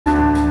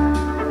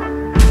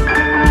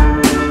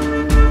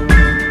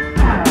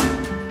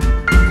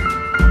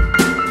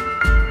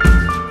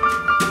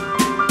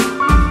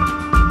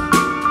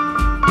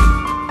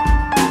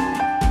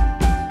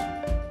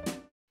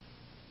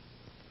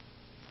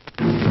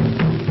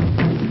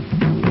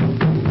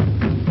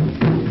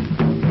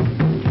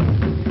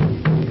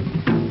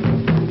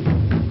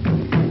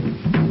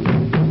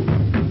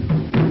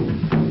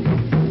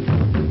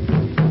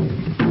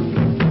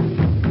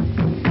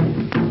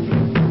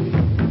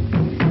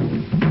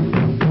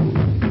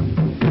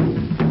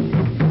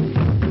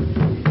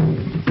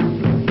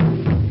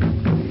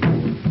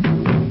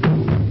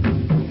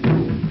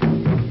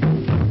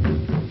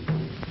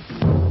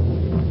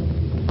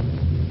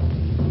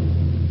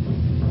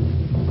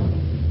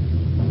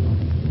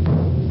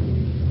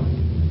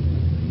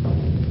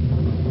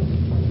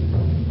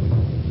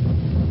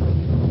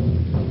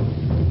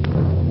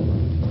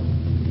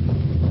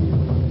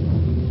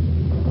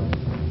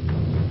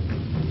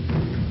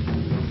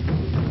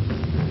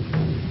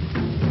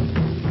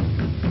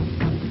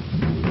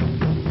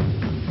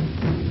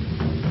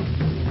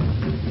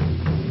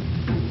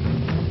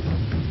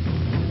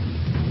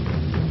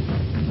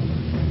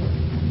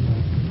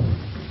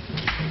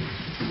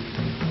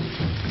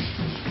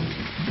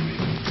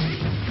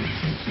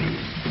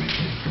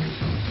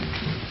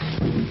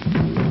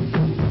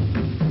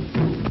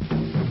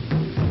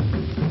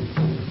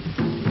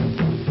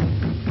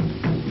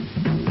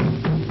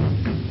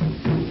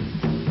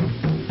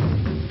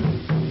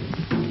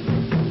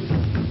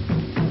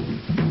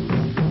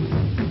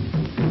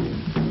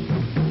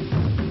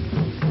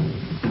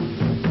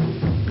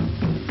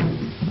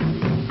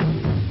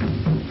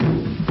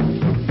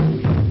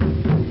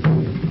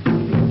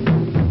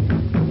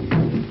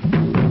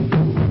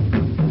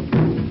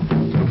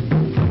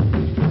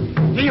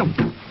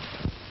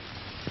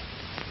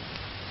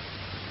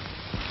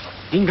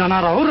Hingga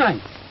nara orang.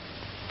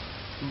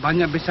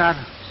 Banyak besar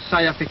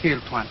saya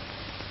fikir, Tuan.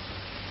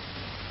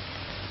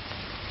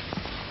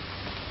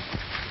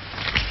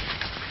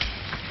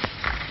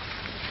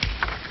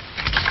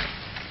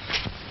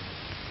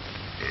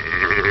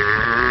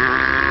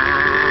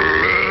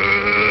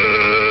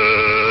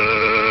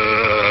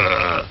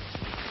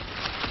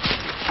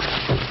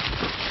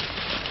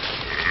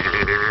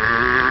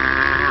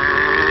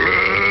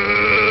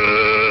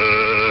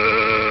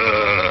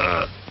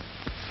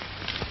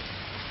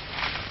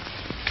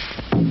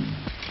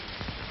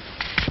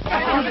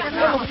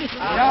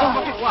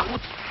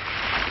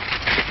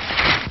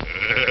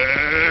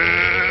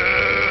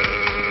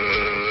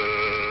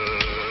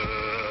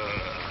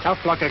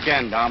 Tough luck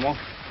again, Damo.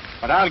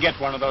 But I'll get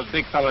one of those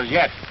big fellas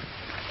yet.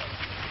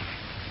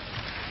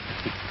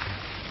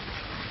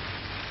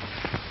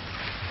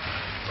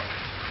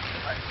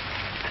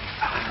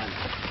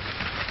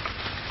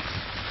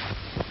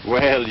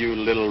 Well, you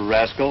little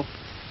rascal.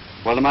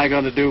 What am I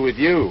going to do with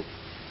you?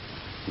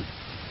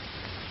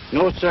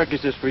 No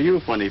circuses for you,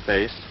 funny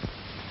face.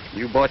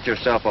 You bought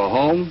yourself a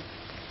home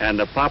and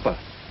a papa.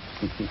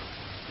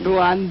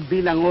 Tuan,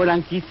 bilang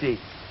orang kita,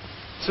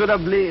 sudah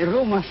beli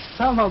rumah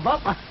sama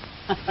Bapak.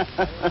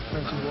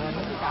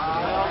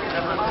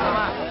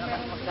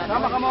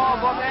 Sama kamu,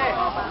 Bote.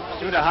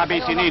 Sudah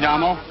habis ini,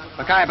 Damo.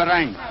 Pakai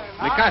barang.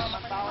 Likas.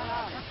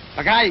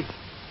 Pakai.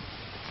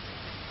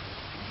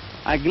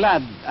 I'm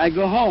glad I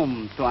go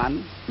home,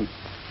 Tuan.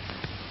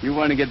 You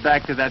want to get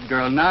back to that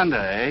girl Nanda,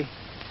 eh?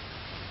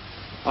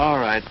 All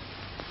right.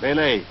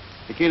 Bele,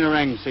 bikin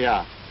orang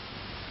siya.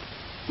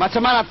 Macam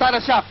mana tak ada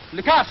siap?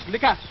 Likas,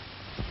 likas.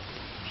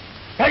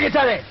 Pergi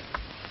cari.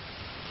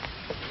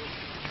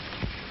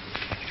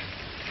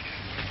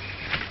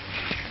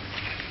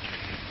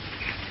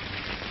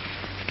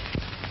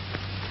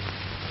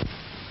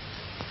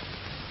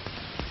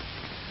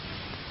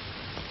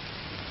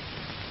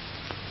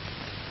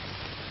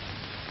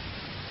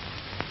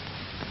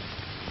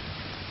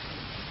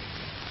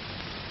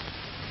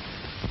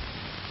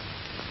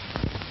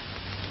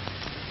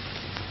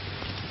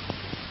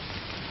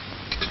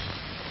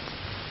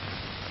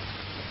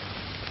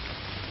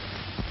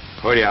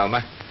 Hurry,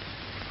 Alma.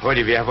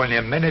 Hurry, we have only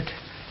a minute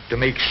to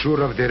make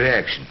sure of the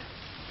reaction.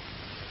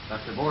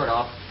 Dr.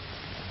 Bordoff.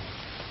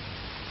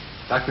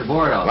 Dr.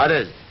 Bordoff. What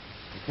is it?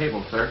 The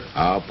table, sir.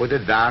 Oh, put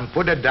it down,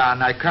 put it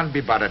down. I can't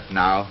be bothered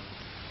now.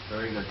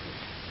 Very good.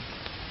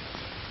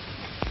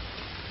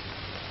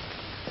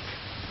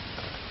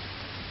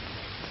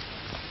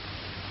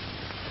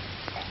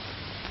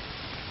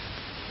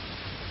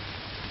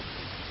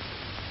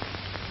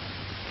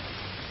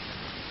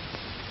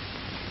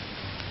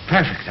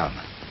 Perfect,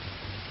 Alma.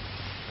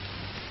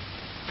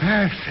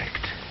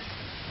 Perfect.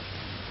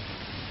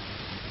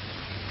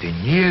 The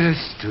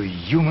nearest to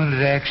human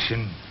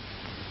reaction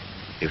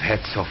we've had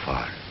so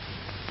far.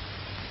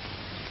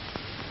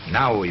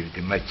 Now, if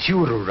the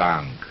mature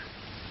orang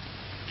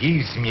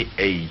gives me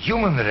a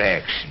human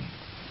reaction,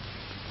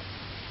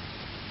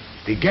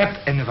 the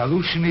gap in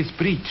evolution is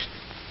breached.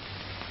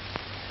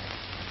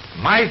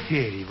 My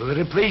theory will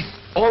replace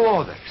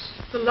all others.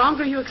 The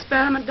longer you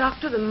experiment,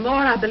 Doctor, the more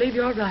I believe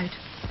you're right.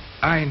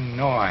 I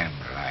know I'm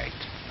right.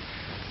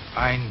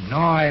 I know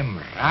I'm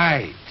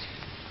right.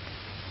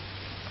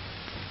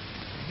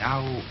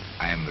 Now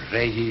I'm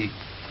ready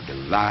for the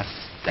last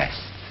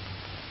test.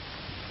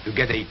 To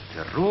get a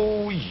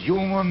true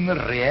human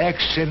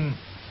reaction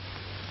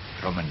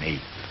from an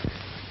ape.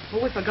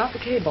 Oh, we forgot the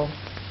cable.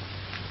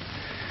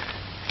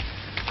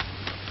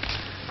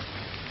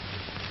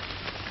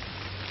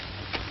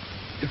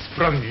 It's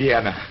from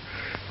Vienna,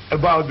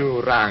 about the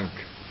orang.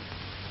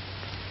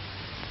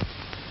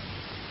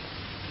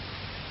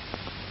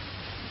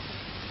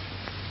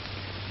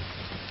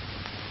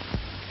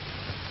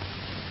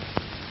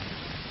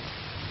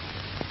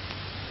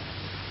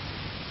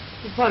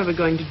 What are we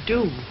going to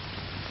do?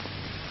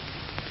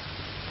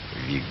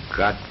 We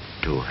got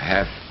to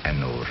have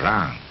an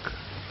orang.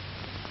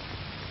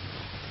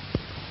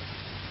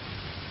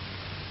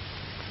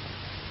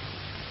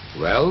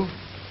 Well,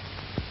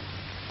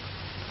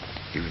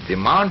 if the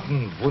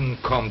mountain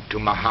wouldn't come to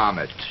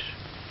Muhammad,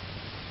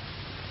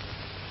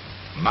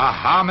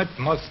 Muhammad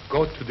must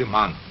go to the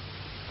mountain.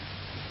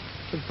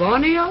 To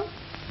Borneo?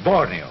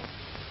 Borneo.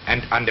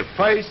 And on the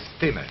first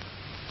steamer.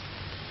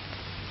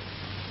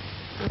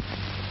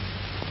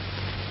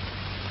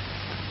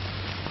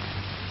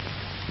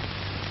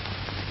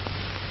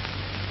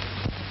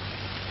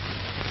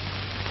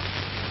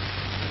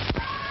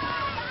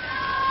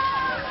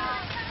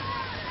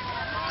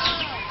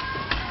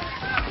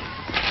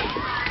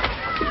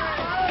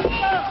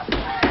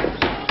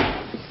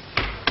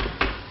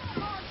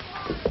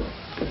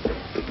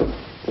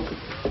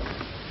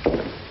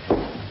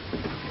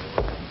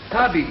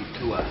 Tabi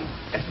Tua,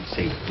 as we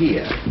say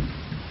here.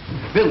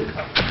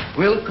 Welcome.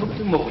 Welcome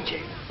to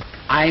Moje.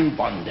 I'm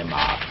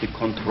Wondermark, the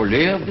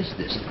controller of this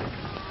district.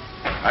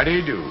 How do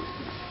you do?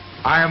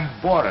 I am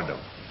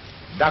Borodov,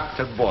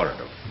 Dr.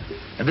 Borodov.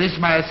 And this is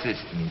my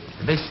assistant,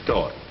 Miss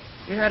Thorne.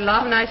 We heard a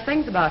lot of nice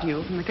things about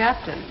you from the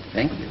captain.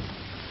 Thank you.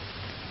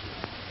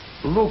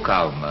 Look,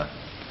 Alma.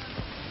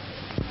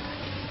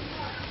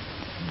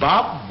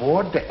 Bob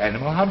Ward, the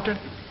animal hunter?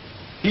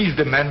 He's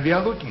the man we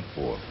are looking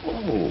for.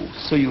 Oh,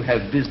 so you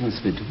have business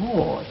with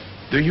Ward.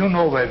 Do you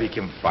know where we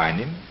can find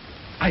him?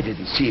 I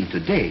didn't see him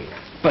today,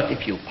 but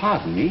if you'll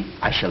pardon me,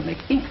 I shall make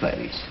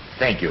inquiries.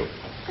 Thank you.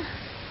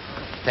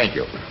 Thank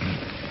you.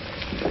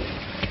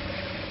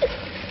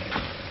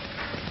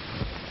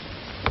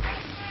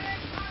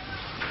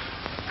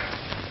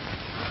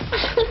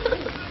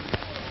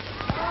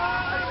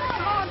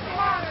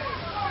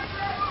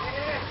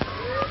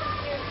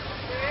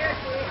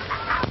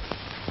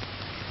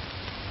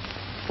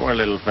 Poor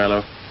little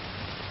fellow.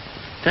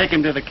 Take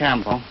him to the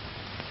campo.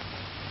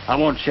 I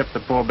won't ship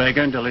the poor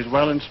beggar until he's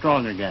well and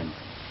strong again.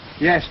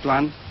 Yes,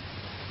 Tuan.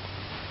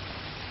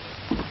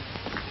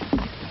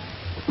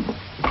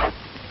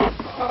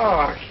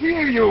 Ah,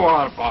 here you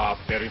are, Bob.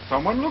 There is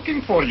someone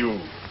looking for you.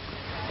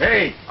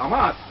 Hey,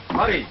 Amat,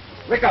 Mari,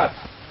 Lekat.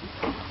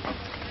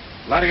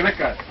 Lari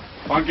Lekat.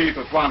 Pangi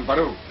to Tuan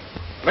Baru.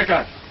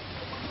 Lekat.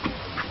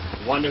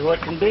 Wonder who it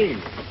can be.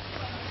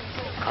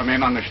 Come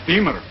in on the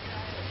steamer.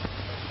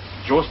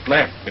 Just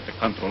left with the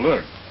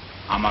controller.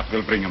 Amat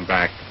will bring him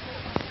back.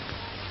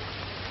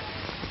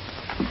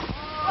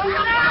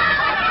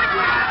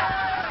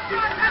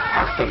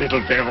 Ach, the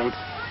little devils.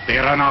 They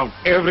run out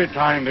every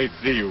time they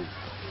see you.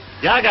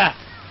 Yaga,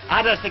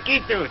 ada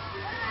sekitu.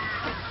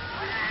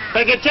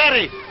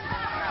 Pegacheri.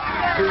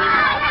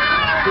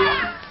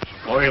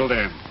 Spoil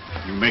them.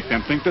 You make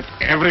them think that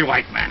every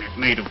white man is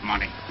made of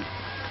money.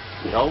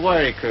 Don't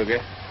worry,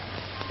 Kruger.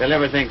 They'll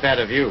never think that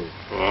of you.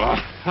 Oh.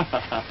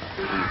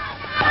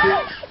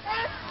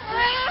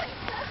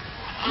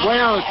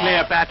 Well,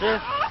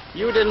 Cleopatra,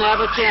 you didn't have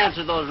a chance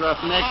with those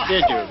roughnecks,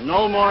 did you?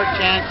 No more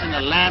chance than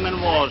a lamb in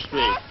Wall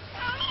Street.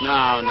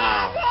 No.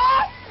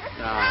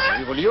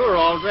 Well, you were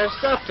all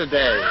dressed up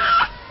today.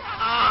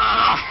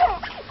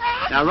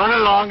 Now run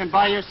along and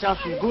buy yourself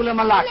some gula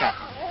malaka.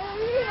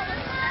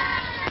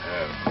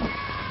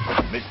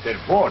 Mr.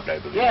 Ward, I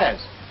believe.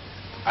 Yes.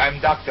 I'm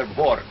Dr.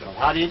 Ward. Well,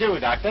 how do you do,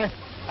 Doctor?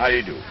 How do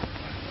you do?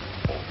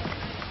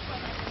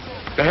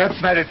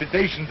 Perhaps my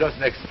reputation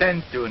doesn't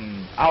extend to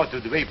an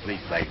out-of-the-way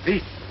place like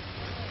this.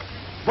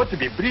 But to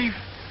be brief,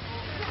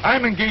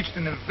 I'm engaged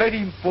in a very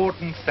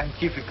important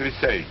scientific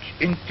research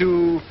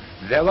into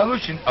the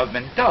evolution of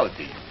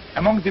mentality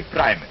among the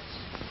primates.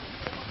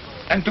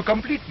 And to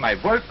complete my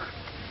work,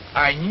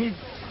 I need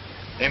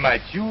a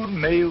mature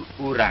male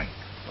orang.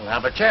 We'll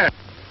have a chair.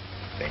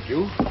 Thank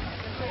you.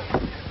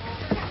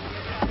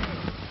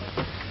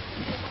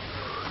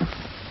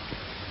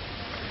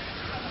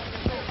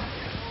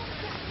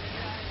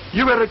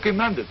 You were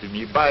recommended to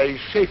me by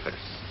Schaeffers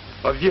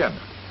of Vienna.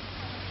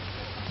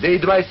 They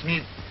advised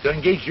me to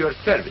engage your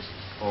services.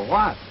 For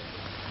what?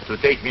 To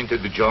take me into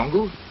the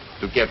jungle,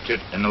 to capture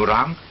an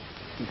orang.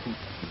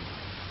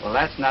 Well,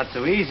 that's not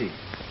so easy.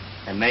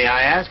 And may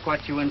I ask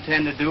what you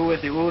intend to do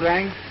with the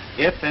orang,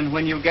 if and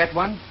when you get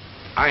one?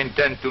 I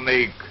intend to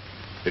make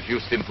a few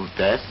simple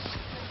tests.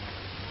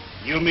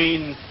 You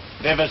mean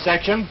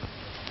vivisection?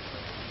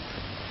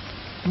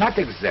 Not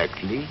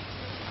exactly.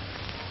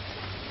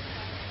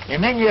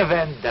 In any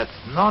event, that's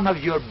none of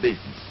your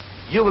business.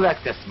 You will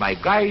act as my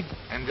guide,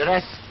 and the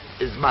rest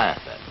is my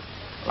affair.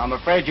 Well, I'm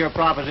afraid your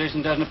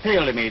proposition doesn't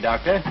appeal to me,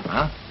 Doctor.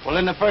 Huh? Well,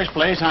 in the first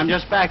place, I'm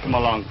just back from a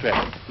long trip,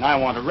 and I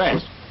want to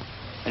rest.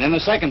 And in the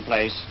second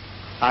place,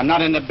 I'm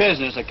not in the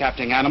business of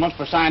capturing animals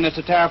for scientists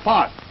to tear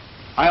apart.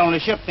 I only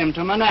ship them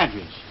to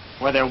menageries,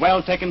 where they're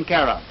well taken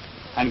care of,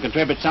 and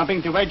contribute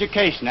something to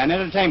education and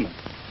entertainment.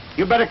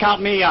 You better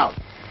count me out.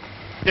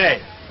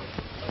 Day.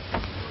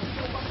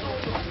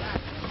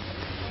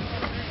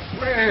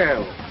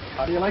 Well,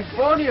 how do you like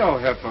Borneo,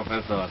 Herr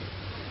Professor?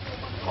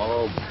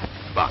 Oh,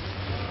 but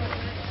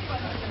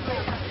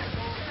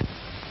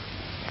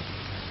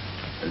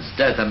Is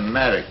that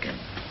American?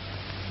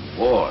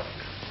 Ward.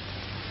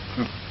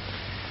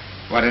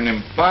 what an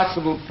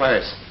impossible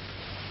person.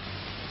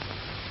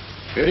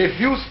 He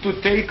refused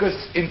to take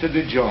us into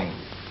the jungle.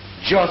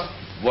 Just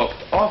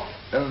walked off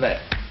and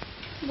left.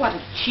 What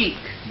a cheek.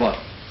 But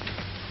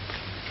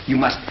you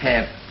must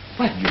have,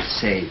 what do you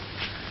say,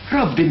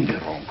 rubbed him the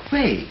wrong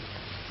way.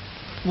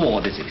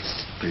 Ward is a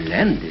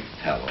splendid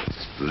fellow.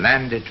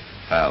 Splendid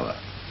fellow.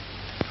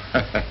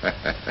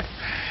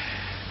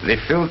 The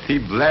filthy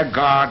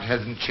blackguard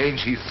hasn't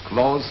changed his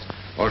clothes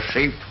or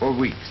shaved for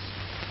weeks.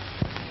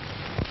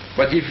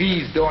 But if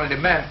he's the only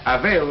man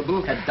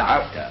available...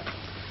 Doctor,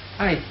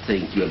 I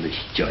think you're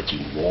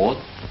misjudging Ward.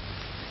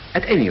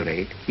 At any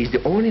rate, he's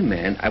the only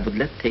man I would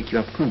let take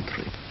your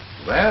country.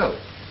 Well,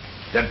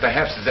 then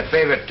perhaps as a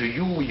favor to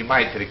you, we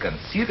might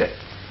reconsider.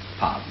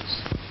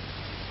 Pardons.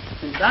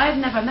 Since I've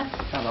never met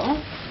the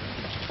fellow,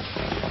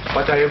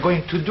 What are you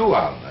going to do,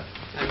 Alma?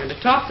 I'm going to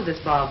talk to this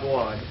Bob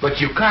Ward. But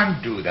you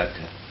can't do that.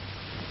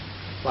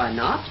 Why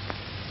not?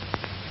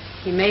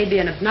 He may be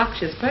an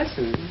obnoxious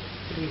person,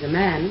 but he's a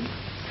man.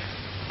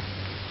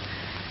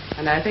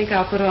 And I think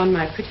I'll put on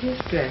my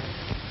prettiest dress.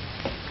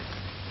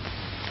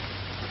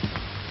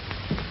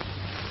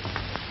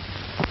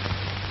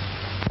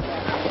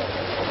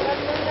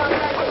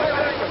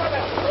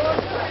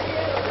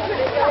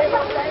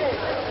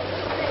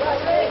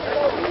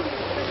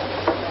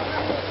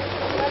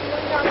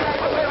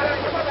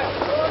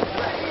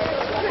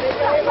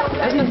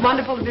 isn't it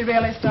wonderful to be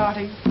really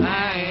starting?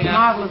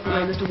 Marvelous the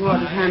way Mr. Ward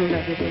has handled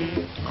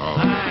everything. Oh,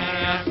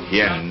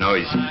 he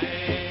annoys me.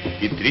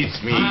 He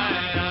treats me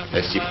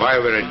as if I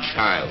were a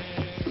child.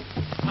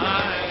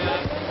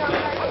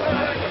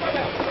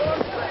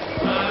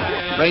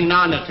 Bring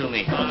Nanda to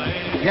me.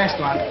 Yes,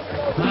 Tuan.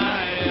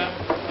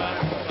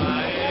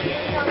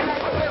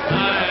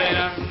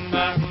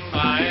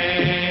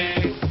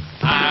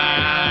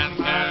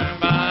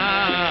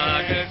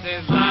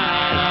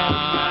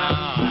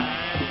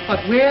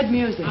 What weird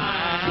music.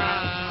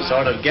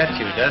 Sort of gets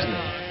you, doesn't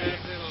it?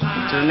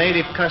 It's a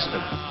native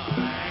custom.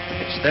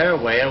 It's their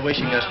way of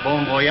wishing us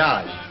bon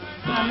voyage.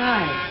 How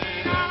nice.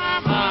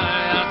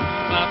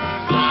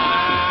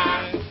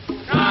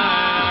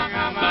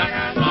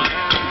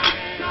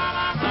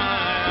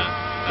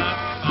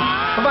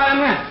 Kabayan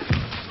mo yan.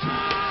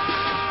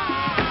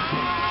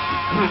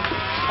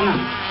 Come on.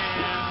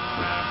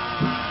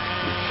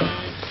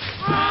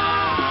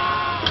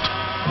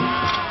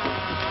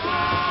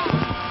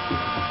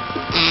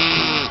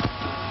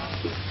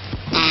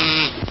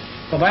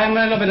 Kabayan mo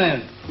na laban na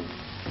yun.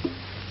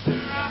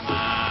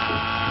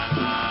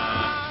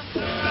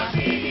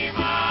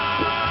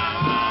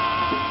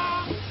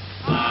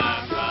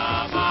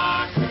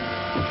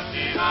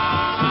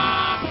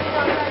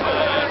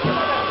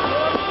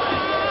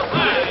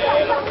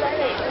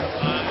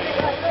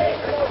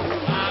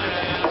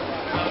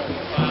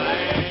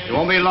 It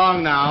won't be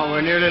long now.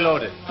 We're nearly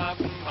loaded.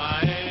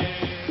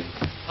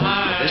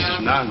 This is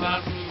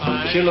Nanda.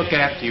 She'll look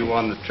after you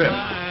on the trip.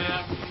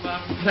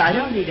 But I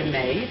don't need a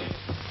maid.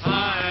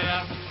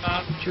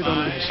 But you don't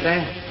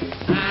understand.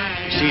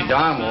 You see,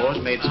 Darmo's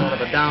made sort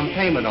of a down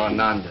payment on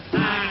Nanda.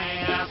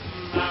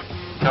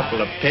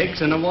 Couple of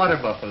pigs and a water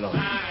buffalo.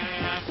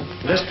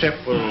 This trip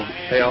will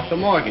pay off the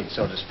mortgage,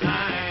 so to speak.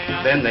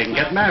 Then they can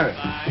get married.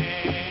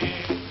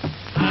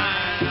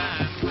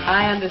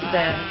 I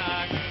understand.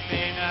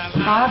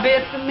 Far be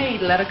it from me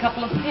to let a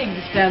couple of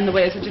pigs stand in the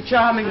way of such a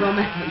charming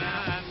romance.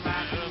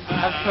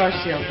 Of course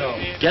she'll go.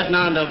 Get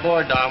Nanda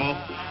aboard, Darmo,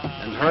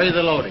 and hurry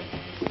the loading.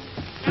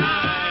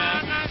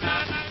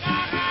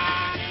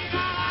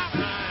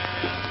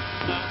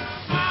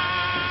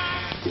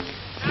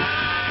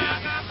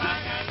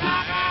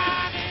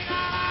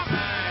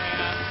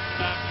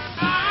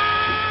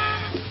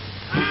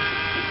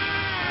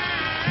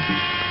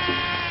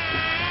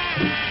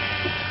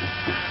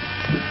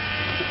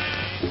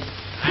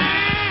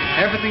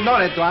 Everything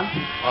loaded, Tuan.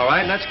 All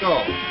right, let's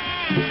go.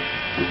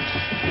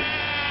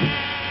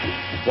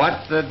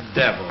 What the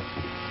devil?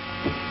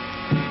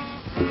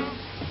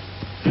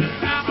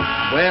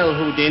 Well,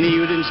 Houdini,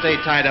 you didn't stay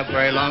tied up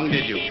very long,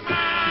 did you?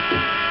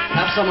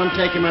 Have someone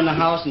take him in the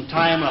house and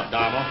tie him up,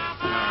 Darmo.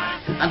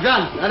 I'm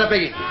done. Not a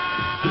biggie.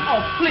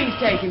 Oh, please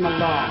take him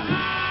along.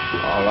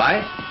 All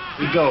right,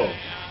 we go.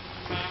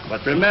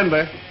 But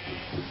remember,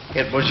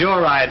 it was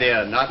your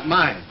idea, not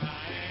mine.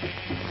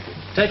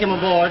 Take him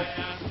aboard.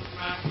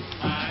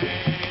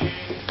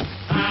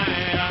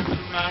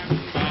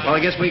 Well, I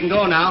guess we can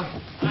go now.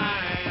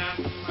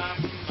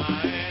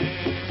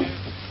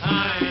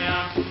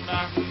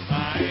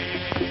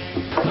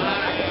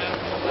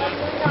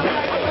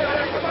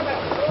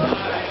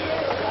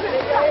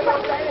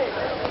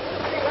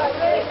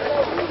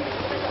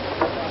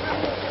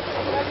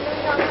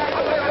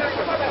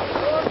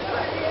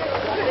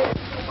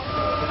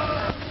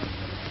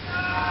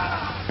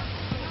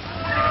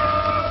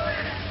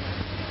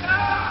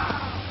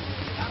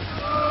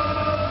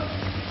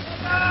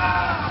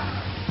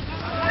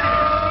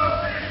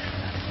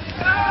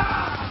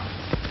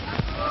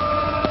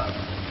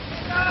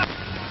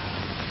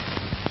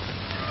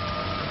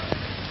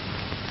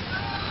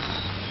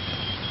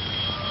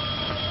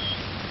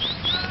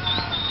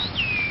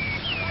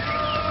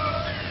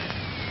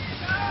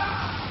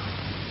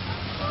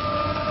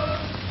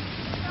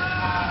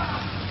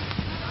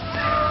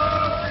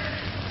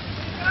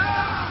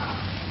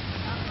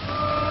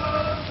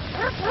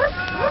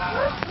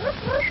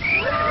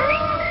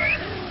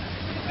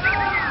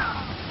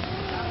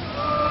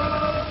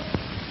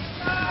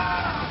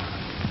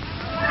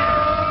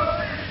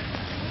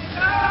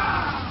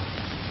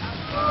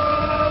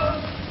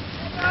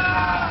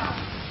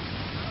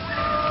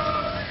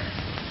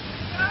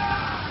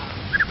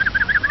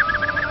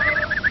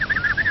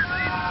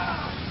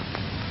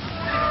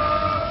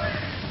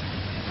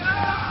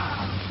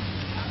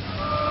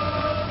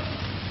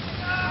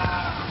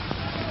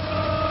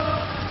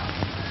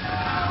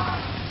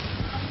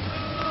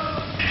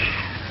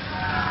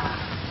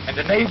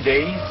 In the 8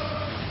 days,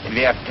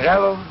 we have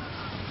traveled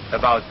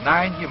about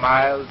 90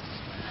 miles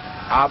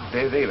up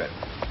the river.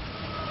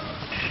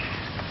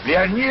 We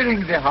are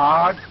nearing the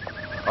heart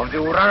of the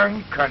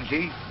Orang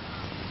country,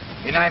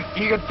 and I'm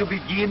eager to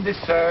begin the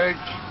search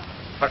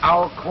for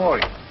our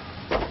quarry.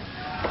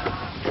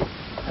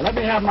 Let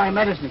me have my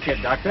medicine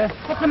kit, Doctor.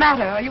 What's the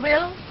matter? Are you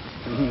ill?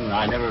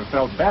 I never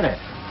felt better,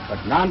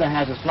 but Nanda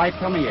has a slight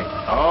tummy ache.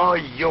 Oh,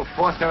 you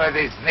foster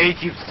these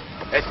natives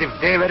as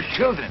if they were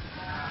children.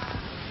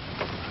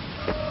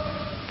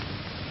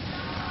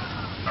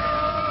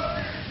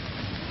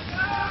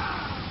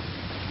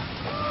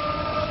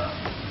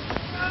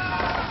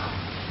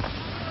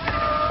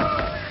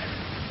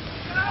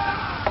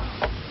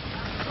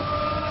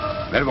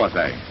 Where was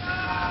I?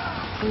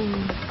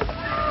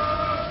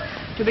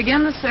 To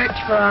begin the search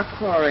for our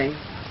quarry.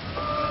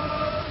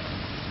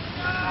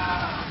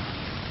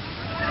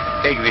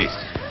 Take this.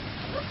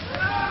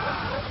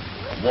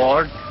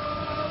 Ward.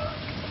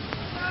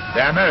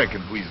 The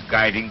American who is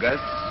guiding us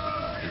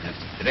is a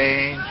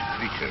strange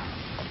creature.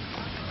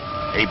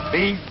 A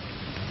big,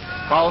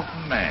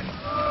 powerful man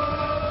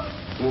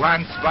who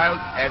hunts wild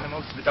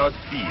animals without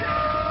fear,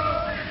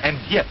 and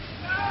yet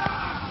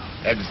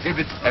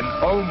exhibits an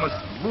almost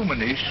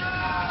womanish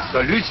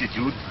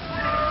solicitude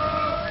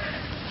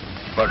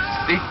for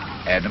sick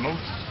animals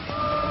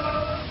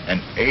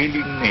and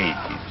ailing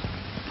natives.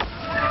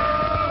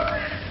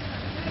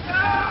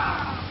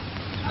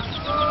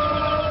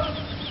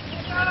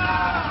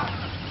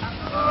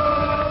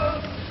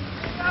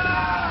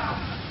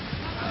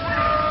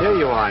 Here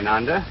you are,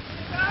 Nanda.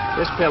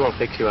 This pill will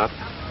fix you up.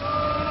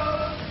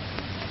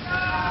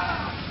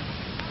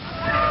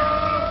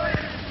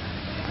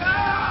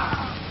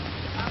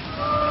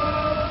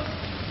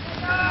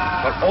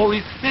 For all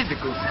its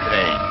physical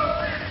strength,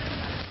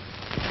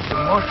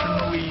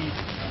 emotionally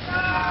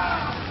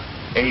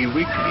a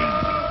weakling,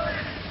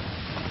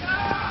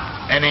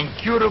 an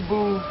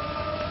incurable.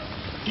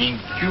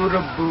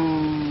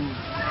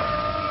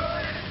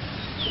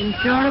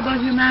 Incurable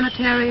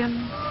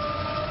humanitarian?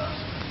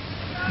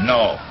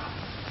 No.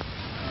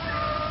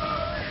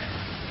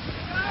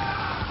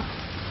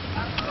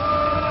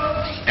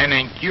 An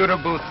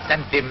incurable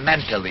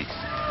sentimentalist.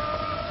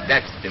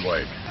 That's the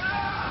word.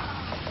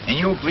 And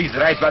you please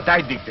write what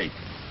I dictate,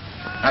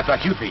 not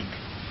what you think.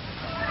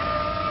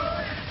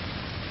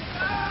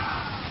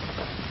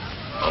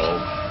 Oh,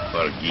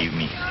 forgive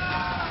me.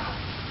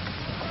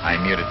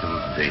 I'm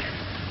irritable today.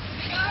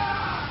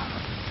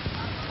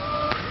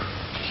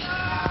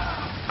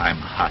 I'm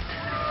hot.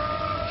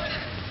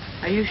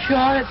 Are you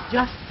sure it's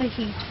just the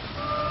heat?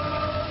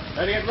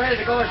 Better get ready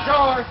to go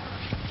ashore.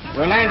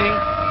 We're landing.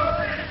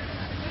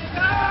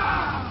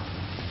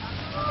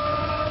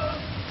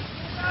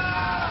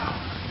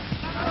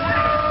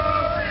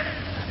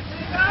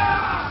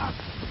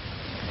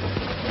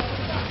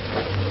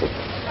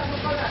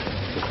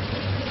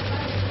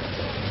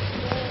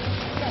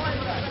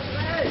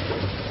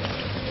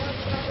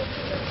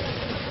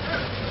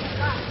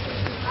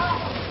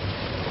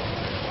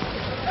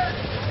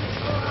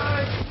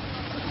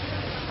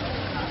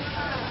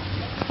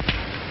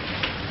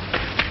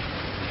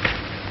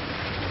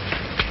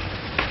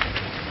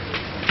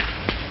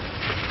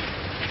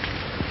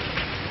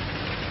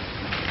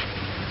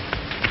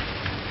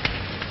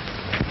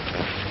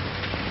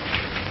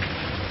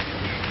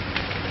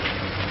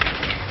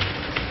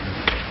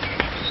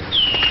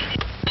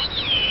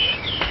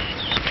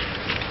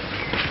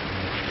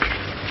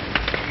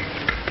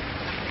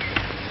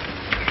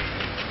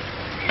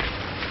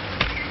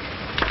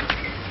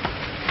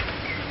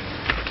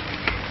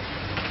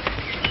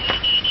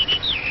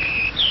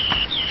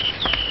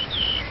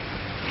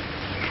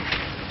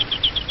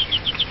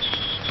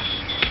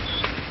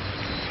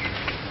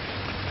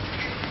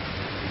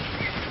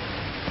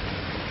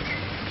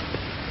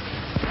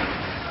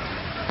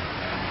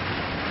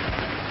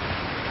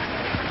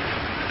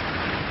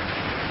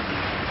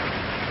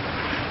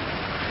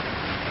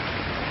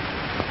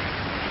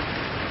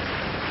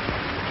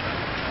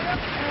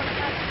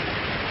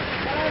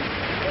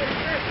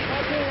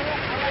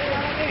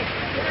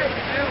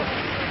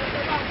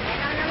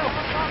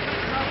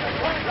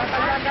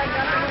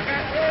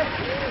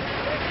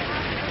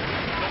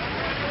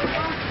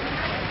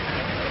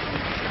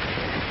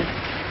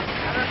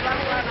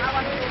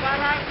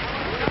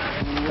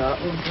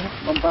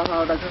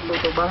 Membahaw dagang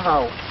luto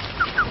bahaw.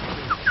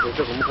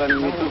 Luto kumukan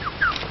nito.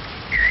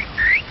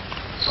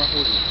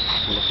 Bahaw.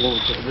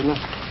 Mulak sa na.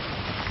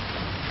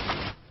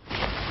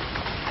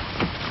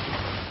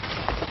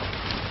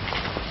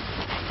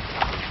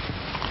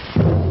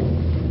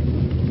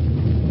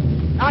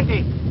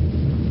 Auntie!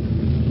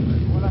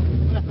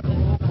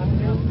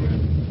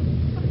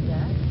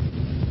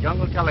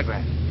 Jungle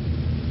telegram.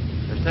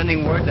 They're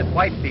sending word that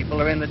white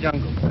people are in the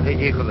jungle.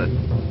 Ridiculous.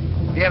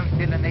 We haven't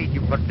seen a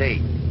native for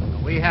days.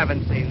 We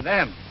haven't seen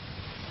them,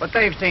 but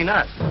they've seen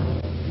us.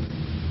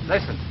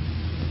 Listen,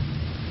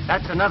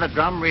 that's another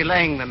drum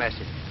relaying the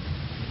message.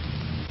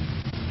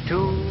 2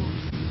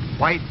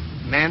 white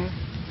men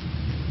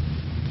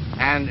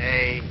and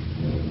a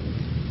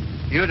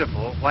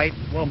beautiful white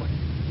woman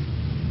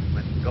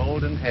with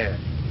golden hair.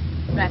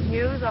 Is that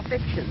news or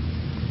fiction?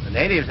 The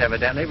natives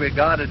evidently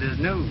regard it as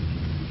news.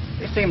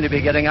 They seem to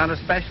be getting out a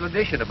special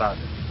edition about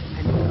it.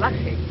 And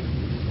blushing.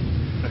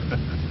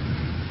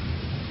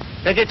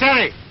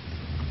 Secretary!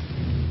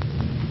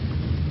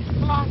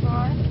 Come along,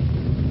 boy.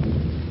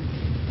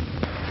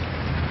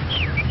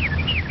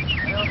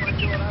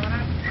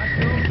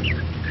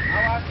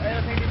 Awas, ayo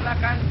saya di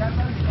belakang,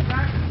 jangan di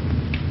belakang.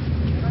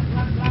 Jangan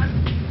pelan-pelan,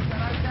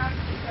 bicara aja,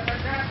 bicara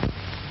aja.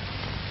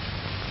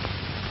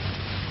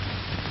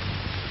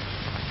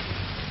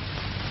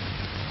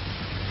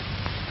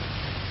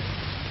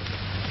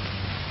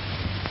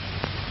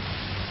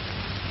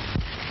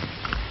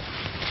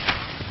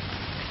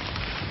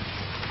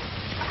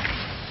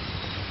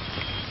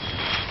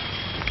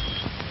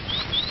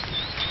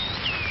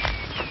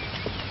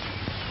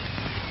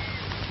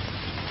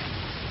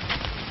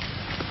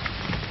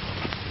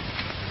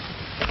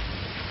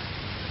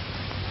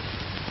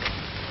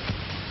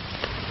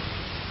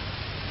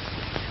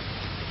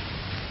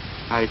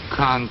 I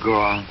can't go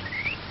on.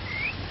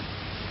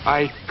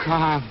 I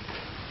can't.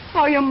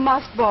 Oh, you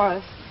must,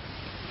 Boris.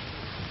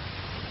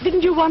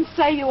 Didn't you once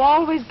say you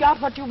always got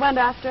what you went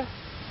after?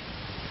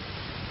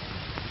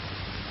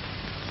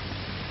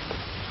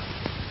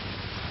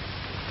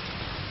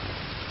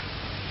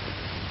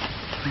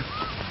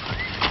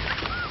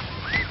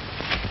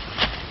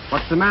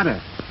 What's the matter?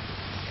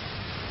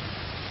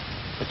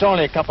 It's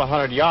only a couple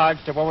 100 yards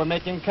to where we're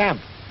making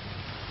camp.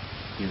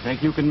 You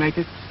think you can make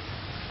it?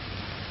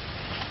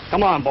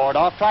 Come on,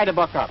 Bordoff. Try to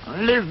buck up.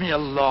 Leave me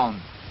alone.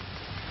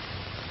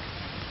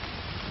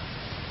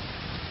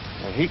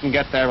 Well, he can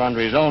get there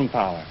under his own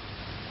power.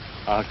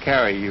 I'll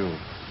carry you.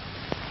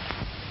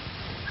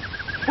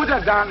 Put her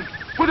down.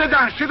 Put her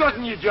down. She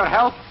doesn't need your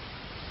help.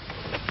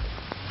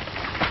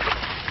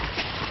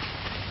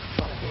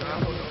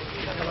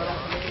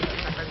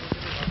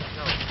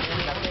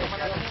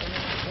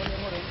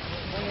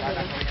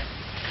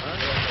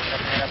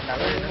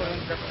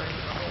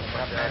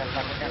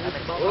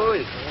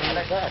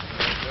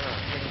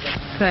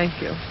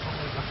 Thank you.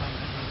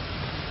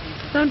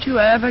 Don't you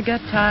ever get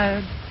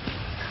tired?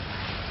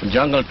 The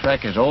jungle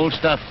trek is old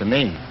stuff to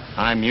me.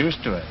 I'm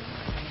used to it.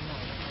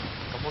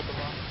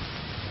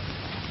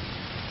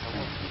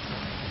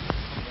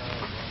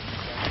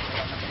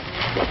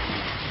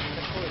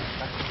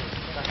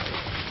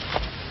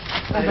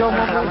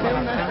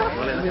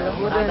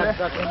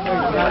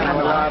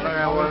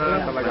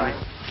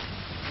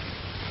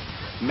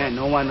 Men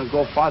don't want to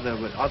go farther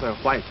with other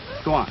whites.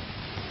 Go on.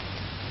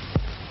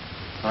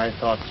 I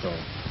thought so.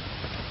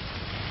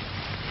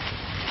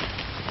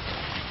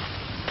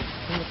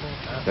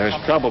 There's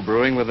trouble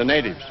brewing with the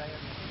natives.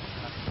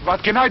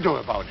 What can I do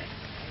about it?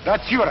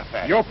 That's your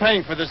affair. You're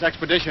paying for this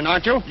expedition,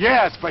 aren't you?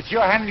 Yes, but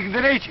you're handling the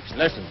natives.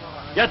 Listen,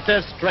 get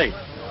this straight.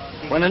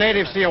 When the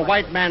natives see a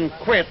white man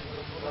quit,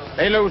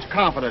 they lose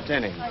confidence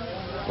in him.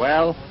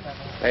 Well,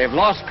 they've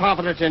lost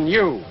confidence in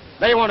you.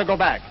 They want to go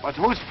back. But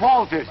whose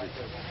fault is it?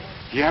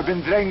 You have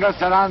been dragging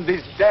us around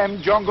this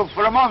damn jungle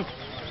for a month.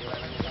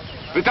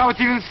 Without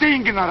even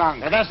seeing an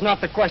orang. Now, that's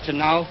not the question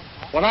now.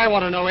 What I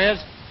want to know is,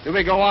 do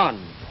we go on?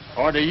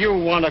 Or do you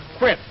want to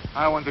quit?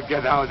 I want to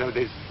get out of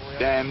this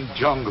damn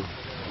jungle.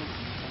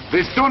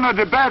 The sooner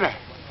the better.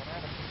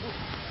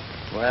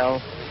 Well,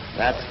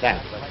 that's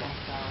that.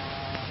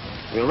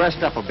 We'll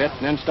rest up a bit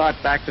and then start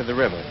back to the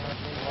river.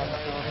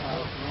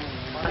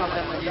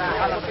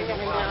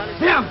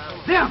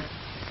 Them!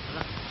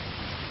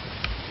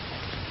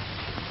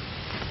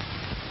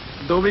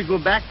 Do we go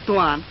back,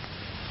 Tuan?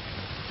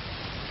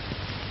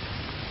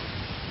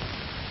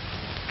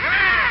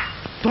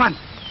 Tuan!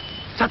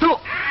 Satu!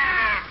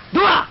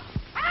 Dua!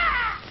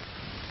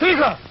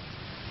 Tiga!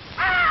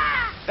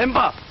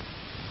 Empat!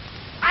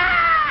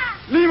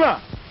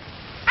 Lima!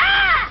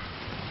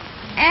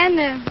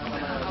 And,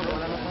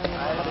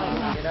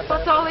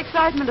 what's all the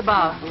excitement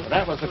about?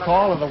 That was the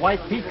call of the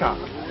white peacock.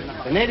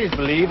 The natives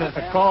believe that if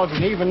it calls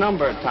an even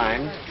number of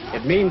times,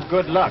 it means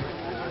good luck.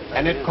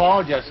 And it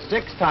called just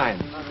 6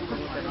 times.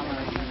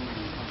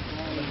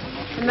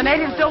 And the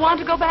natives don't want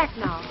to go back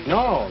now.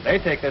 No, they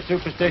take their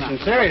superstition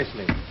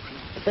seriously.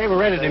 But they were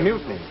ready to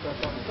mutiny.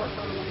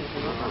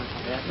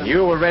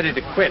 You were ready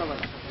to quit.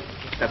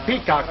 The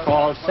peacock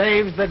call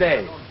saves the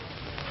day.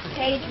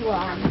 Page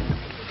 1.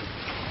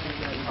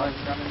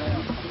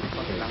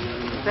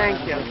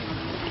 Thank you.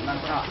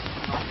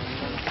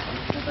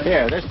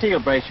 Here, this tea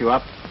will brace you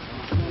up.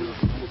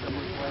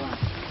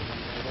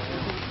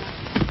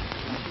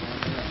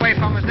 Away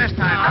from us this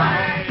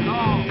time.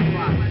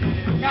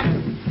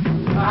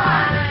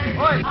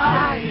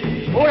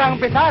 Orang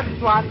besar,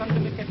 Tuan.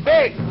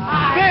 Big!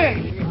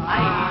 Big!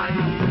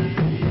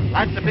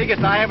 That's the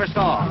biggest I ever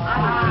saw.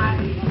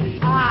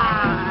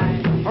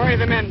 Hurry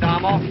them in,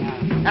 Damo.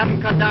 Have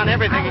them cut down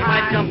everything he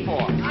might jump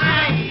for.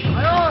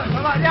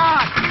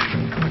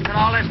 Get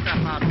all this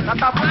stuff out.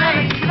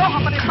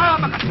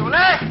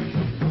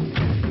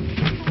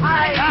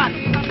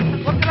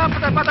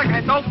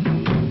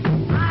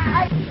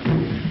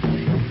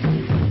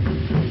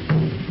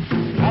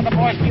 Now the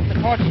boys keep the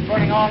torches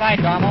burning all night,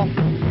 Damo.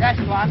 Yes,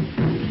 Tuan.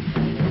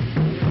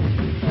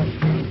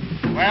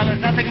 Well,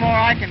 there's nothing more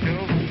I can do.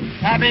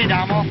 Sabi,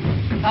 Damo.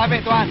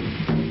 Sabi, Tuan.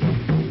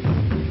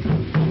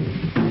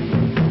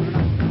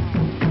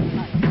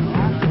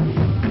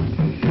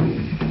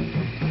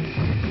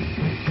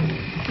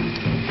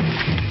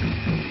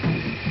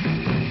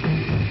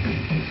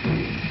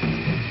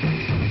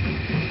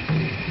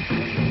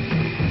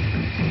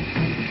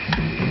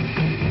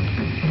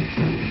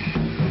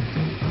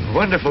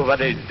 Wonderful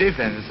what a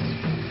difference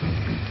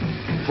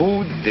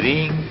food,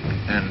 drink,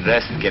 and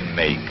rest can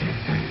make.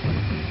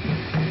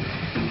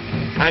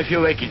 I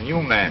feel like a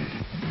new man.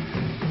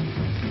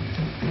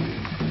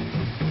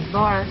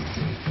 Boris,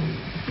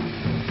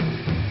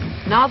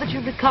 now that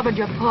you've recovered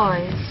your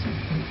poise,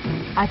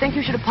 I think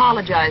you should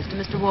apologize to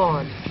Mr.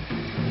 Ward.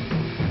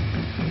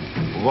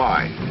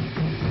 Why?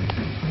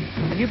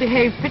 You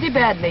behaved pretty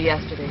badly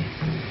yesterday.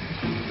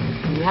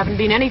 You haven't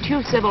been any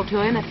too civil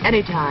to him at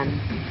any time.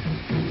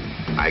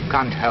 I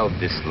can't help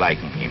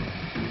disliking him.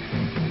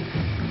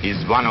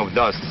 is one of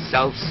those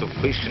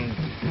self-sufficient,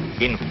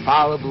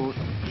 infallible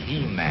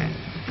he-men.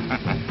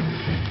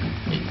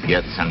 It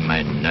gets on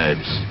my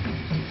nerves.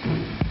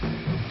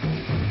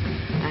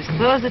 I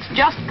suppose it's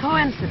just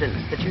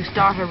coincidence that you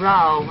start a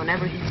row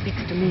whenever he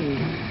speaks to me.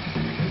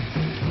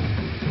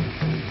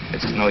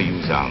 It's no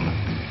use, Alma.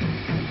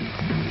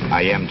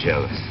 I am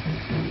jealous.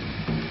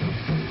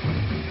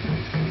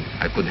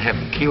 I could have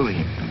killed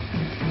him.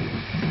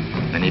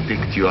 Then he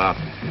picked you up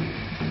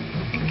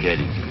and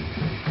carried you.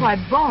 Why,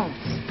 Bones.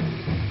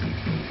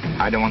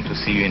 I don't want to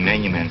see you in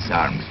any man's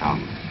arms,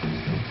 Alma.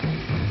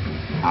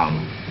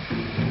 Alma,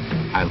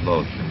 I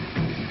love you.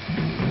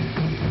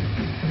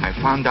 I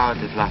found out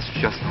at last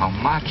just how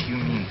much you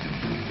mean to me.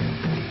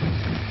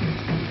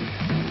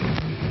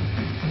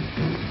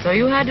 So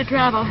you had to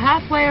travel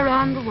halfway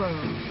around the world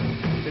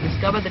to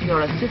discover that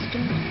your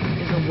assistant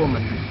is a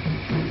woman.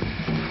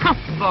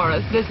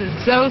 Boris, this is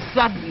so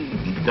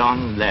sudden.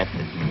 Don't laugh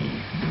at me,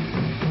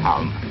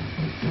 Alma.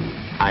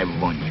 I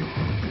want you.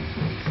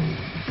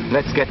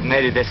 Let's get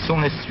married as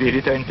soon as we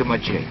return to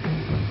Maciej.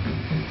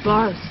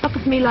 Boris, look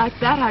at me like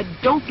that. I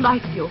don't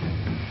like you.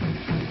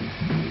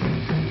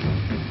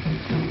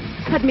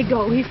 Let me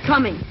go. He's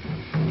coming.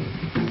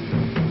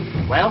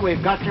 Well,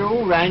 we've got your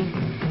orang,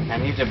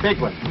 and he's a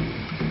big one.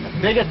 The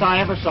biggest I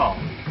ever saw.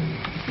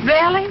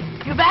 Really?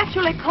 You've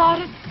actually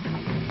caught it?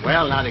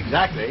 Well, not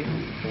exactly.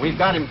 We've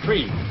got him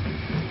free.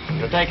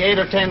 It'll take 8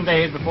 or 10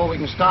 days before we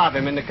can starve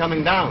him into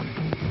coming down.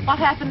 What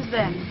happens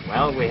then?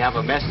 Well, we have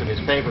a mess of his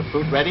favorite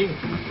fruit ready.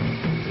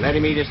 Let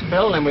him eat his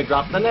fill, and we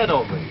drop the net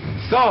over him.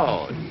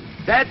 So,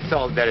 that's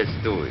all there is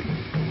to it.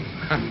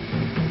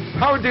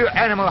 How do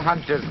animal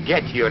hunters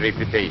get your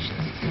reputations?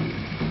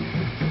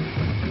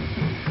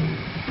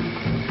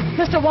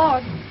 Mr.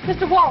 Ward!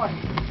 Mr. Ward!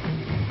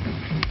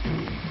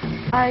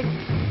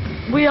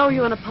 We owe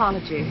you an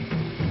apology.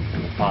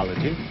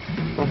 Apology?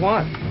 For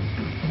what?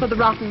 For the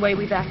rotten way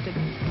we've acted.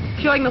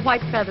 Showing the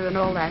white feather and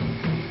all that.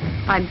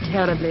 I'm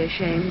terribly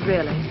ashamed,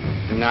 really.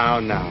 No.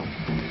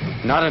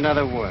 Not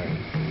another word.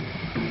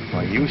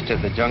 Why, you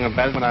stood the youngest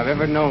bellman I've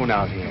ever known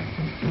out here.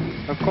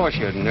 Of course,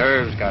 your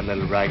nerves got a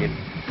little ragged.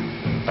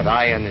 But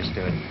I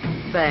understood.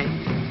 Thanks.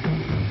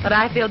 But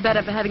I feel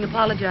better for having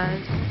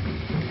apologized.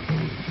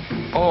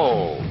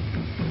 Oh,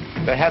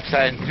 perhaps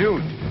I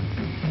intrude.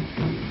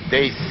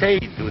 They say,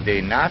 do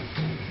they not?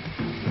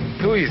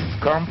 Two is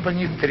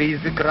company, three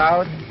is the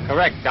crowd.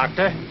 Correct,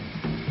 Doctor.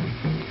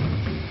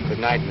 Good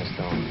night, Miss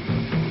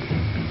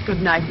Stone.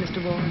 Good night,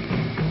 Mr. Ward.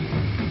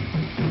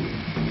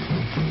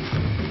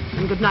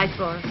 And good night,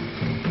 Boris.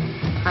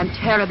 I'm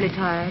terribly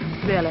tired,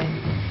 really.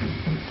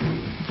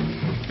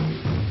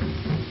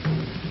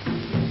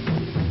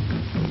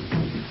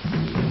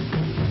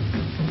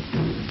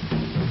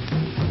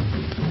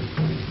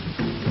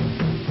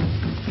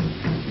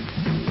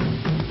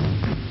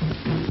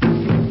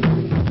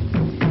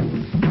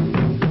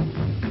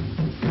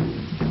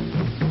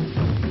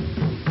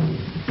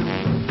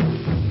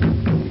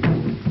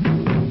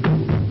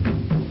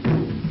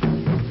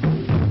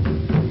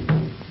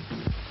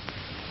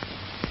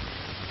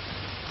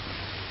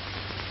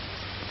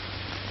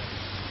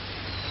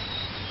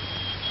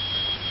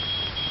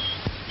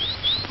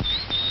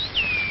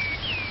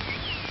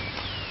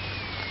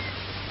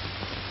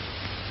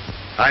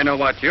 I know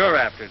what you're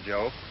after,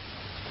 Joe,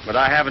 but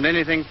I haven't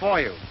anything for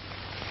you.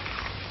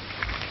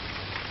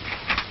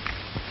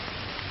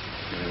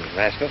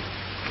 Rascal.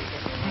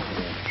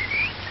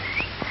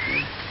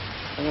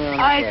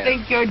 I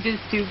think you're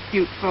just too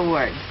cute for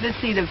words. Let's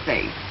see the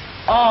face.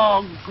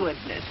 Oh,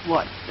 goodness,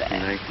 what's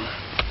that?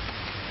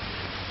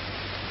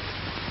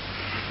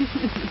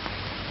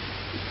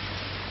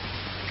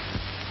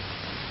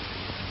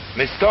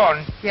 Miss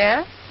Thorne,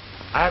 Yes?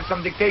 I have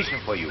some dictation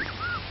for you.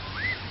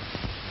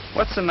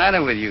 What's the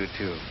matter with you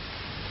two?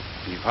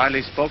 You've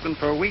hardly spoken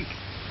for a week.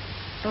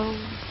 Oh,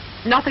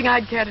 nothing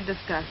I'd care to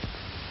discuss.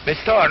 Miss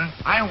Thorne,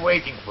 I'm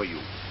waiting for you.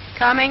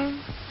 Coming?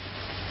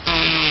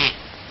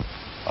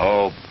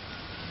 Oh,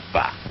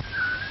 bah.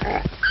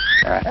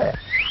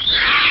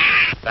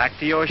 Back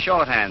to your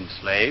shorthand,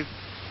 slave.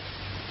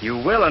 You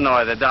will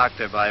annoy the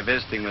doctor by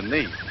visiting with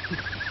me.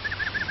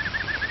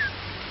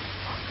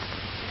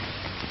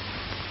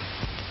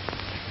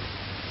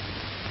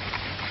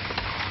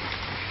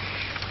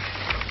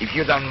 If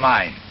you don't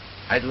mind,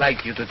 I'd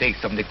like you to take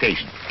some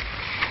dictation.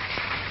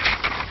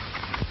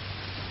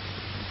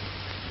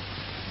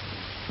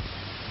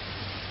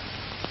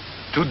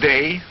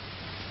 Today,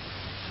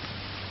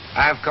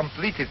 I have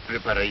completed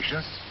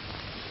preparations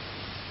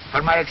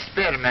for my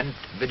experiment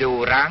with the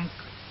orang,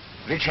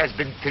 which has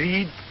been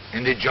treed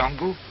in the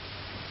jungle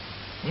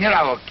near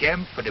our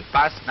camp for the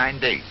past 9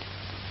 days.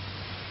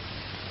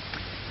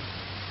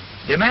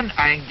 The man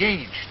I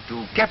engaged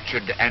to capture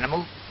the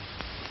animal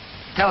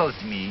tells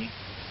me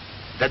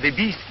that the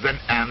beast, when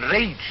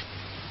enraged,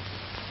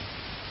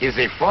 is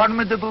a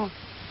formidable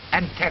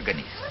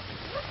antagonist.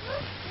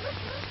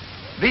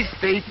 This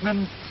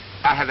statement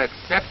I have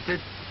accepted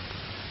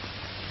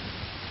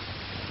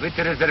with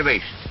a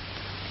reservation.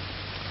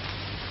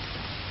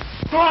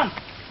 Tuan!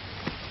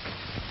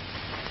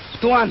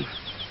 Tuan,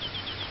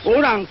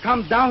 Orang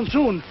come down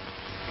soon.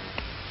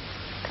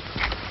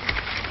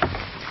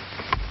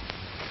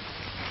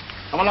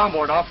 Come along,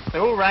 Bordoff. The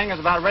orang is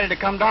about ready to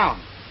come down.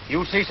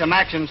 You'll see some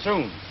action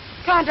soon.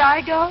 Can't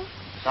I go?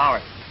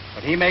 Sorry,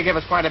 but he may give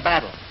us quite a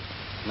battle.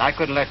 And I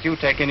couldn't let you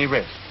take any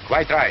risk.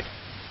 Quite right.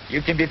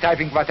 You can be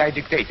typing what I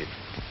dictated.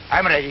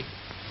 I'm ready.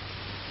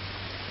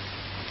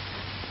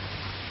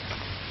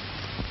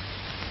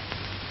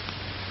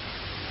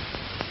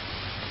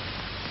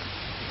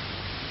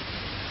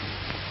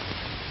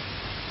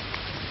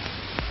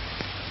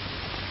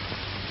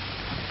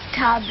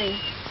 Tabi.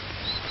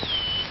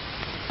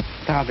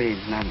 Tabi,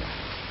 Nanda.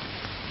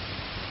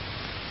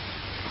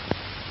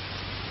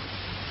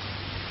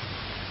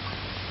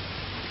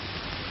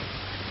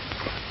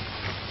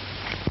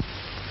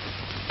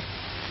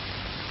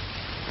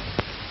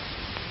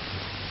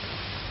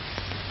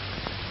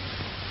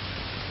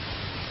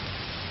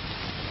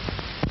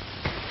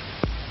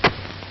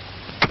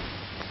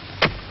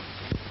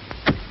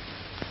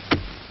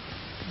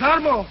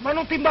 Darmo,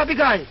 manong timba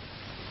bigay?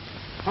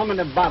 How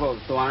many bottles,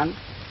 Tuan?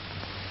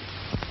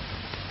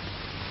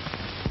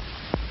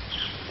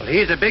 Well,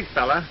 he's a big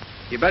fella.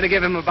 You better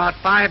give him about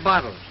 5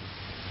 bottles.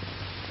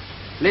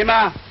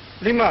 Lima.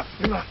 Lima.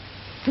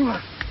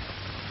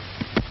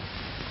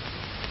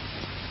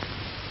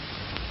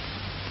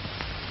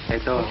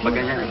 Ito,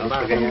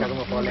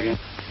 ganyan.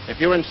 If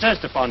you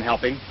insist upon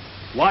helping,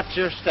 watch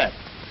your step.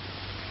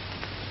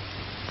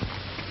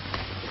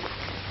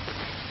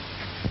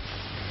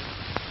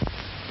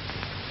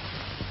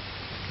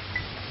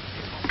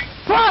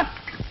 Tuan!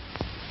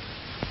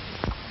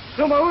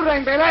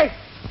 Sumaurang belay!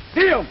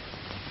 Diom!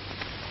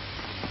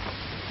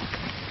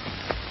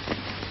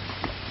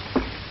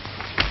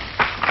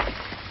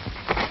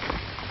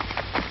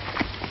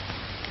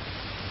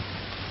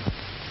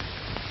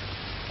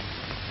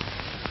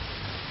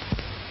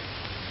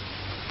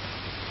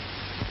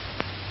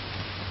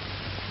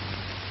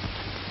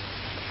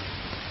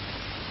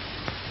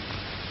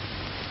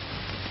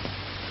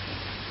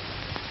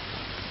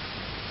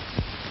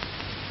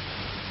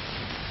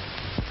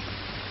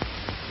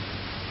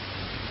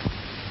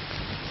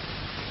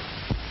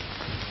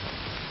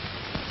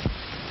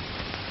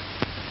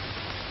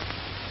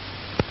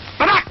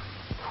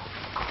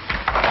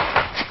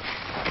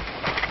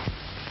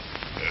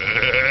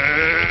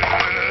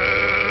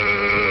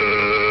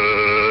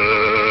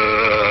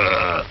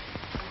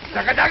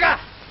 Daga-daga!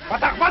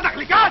 Batak-batak,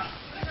 likas!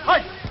 Hoy!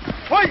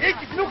 Hoy!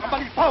 Ikitino ka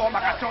balipaw ang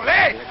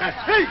makasole!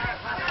 Hey!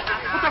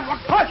 Putang wag!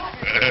 Hoy!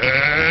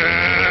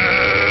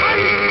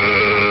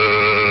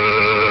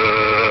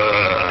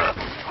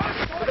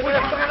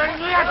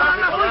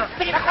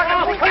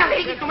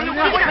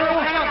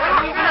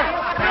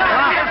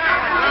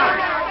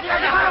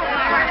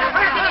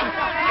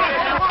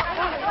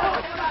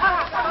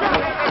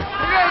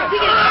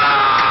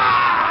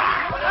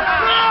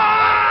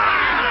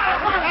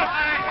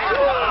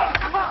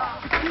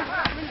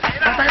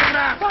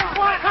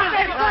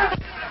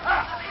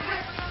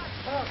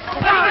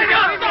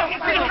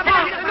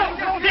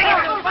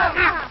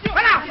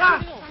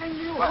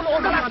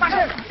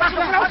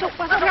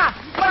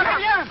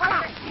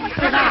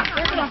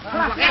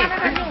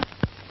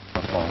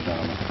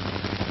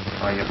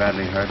 Are you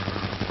badly hurt?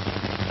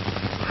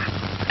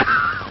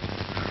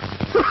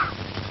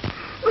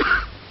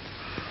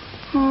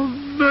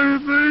 I'm very,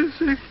 very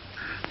sick.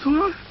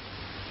 Tuan.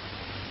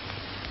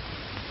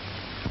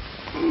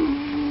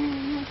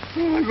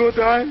 I go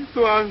die,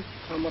 Tuan.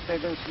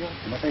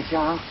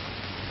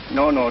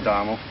 No,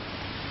 Damo.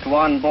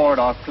 Tuan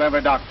Bordoff,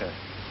 clever doctor.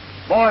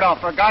 Bordoff,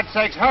 for God's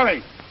sakes,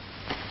 hurry!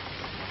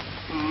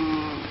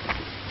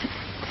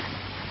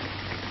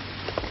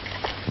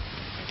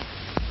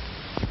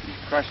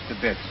 He's crushed to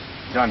bits,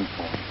 done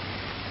for.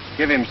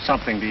 Give him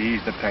something to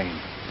ease the pain.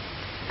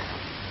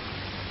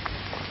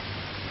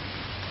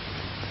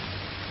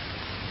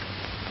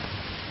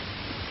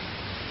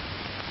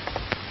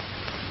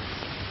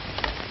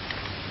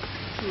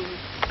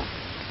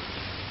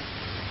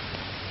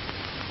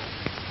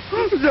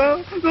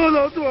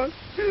 No, Tuan.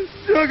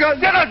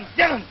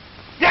 Jangan!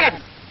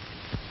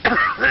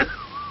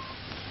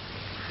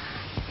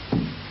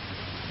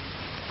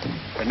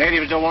 The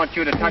natives don't want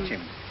you to touch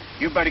him.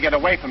 You better get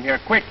away from here,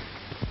 quick.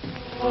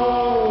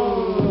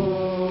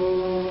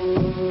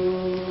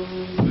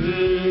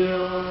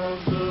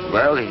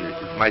 Well,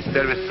 if my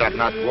services are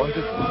not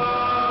wanted,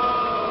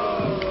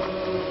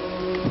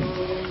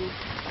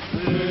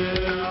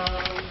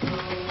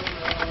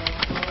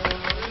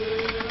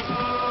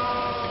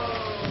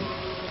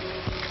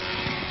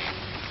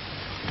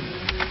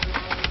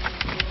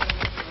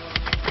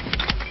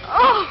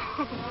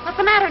 What's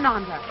the matter,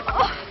 Nanda?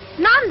 Oh,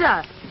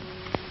 Nanda!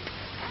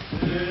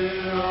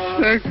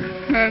 Legs,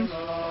 hands,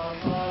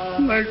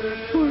 legs,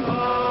 Tuan.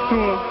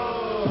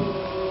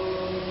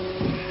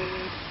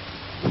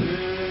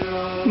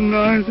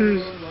 Night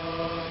is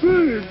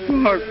very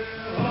dark.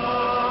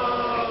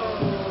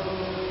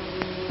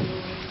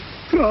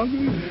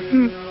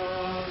 Tommy,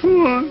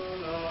 Tuan.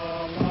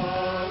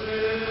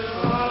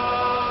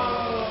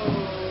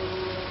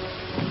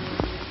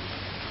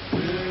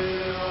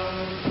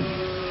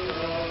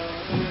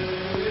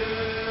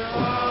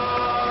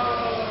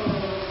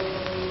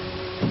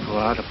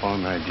 start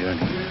upon thy journey.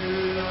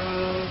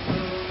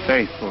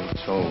 Faithful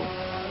soul.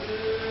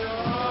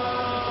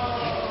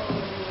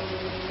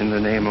 In the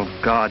name of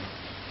God,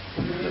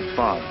 the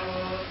Father,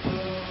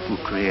 who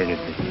created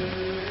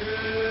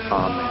thee.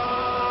 Amen.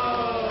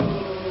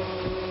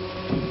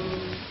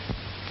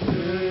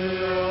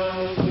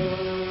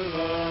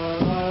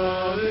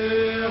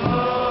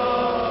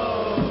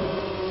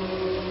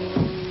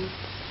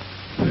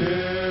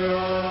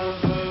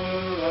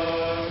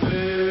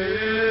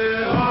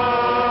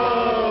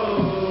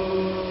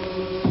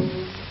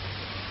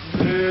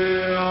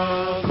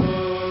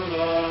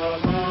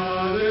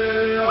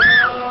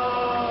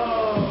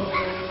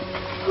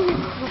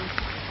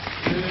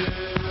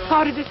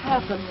 How did it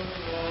happen?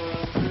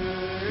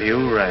 The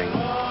orang.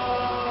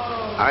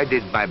 I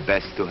did my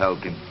best to help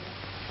him,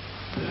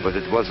 but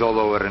it was all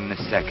over in a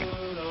second.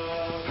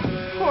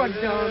 Poor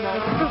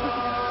Donald.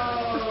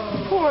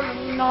 Poor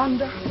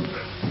Nanda.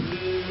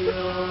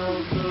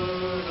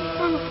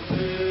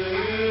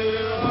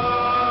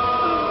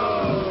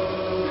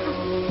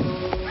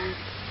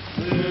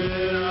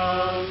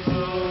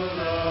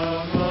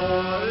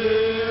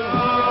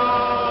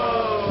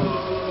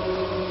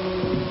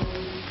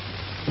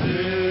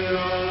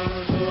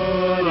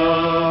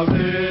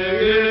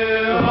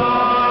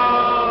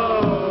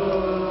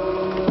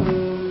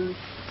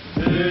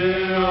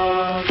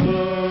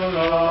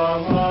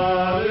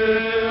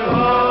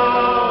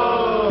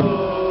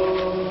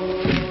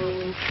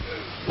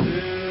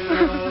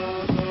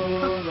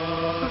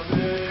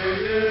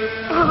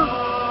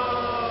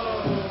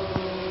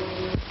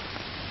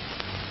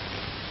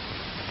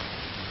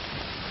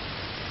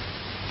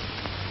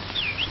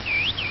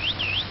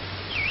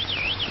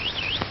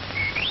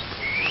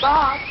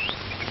 Bob.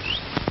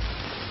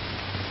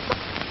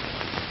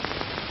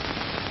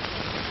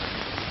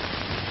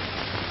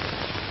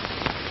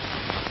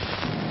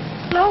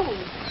 Hello.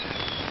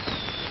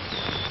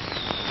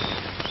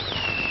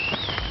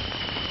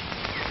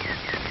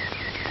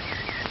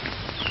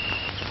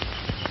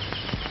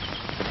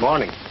 Good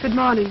morning. Good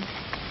morning.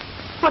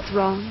 What's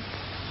wrong?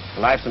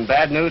 Well, I have some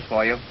bad news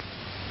for you.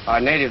 Our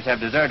natives have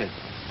deserted.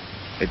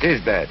 It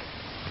is bad.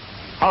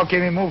 How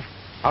can we move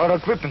our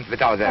equipment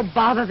without Oh, them?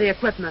 bother the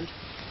equipment.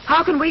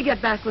 How can we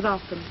get back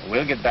without them?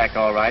 We'll get back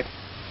all right,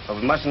 but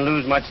we mustn't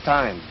lose much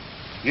time.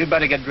 You'd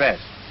better get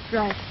dressed.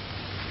 Right.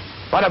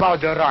 What about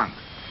the orang?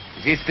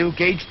 Is he still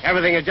caged?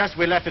 Everything is just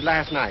we left it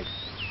last night.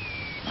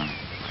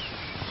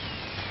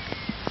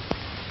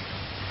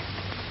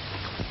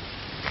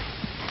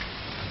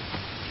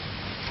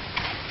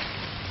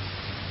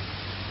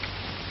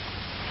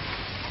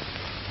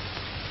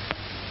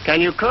 Can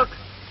you cook?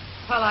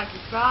 Well, I can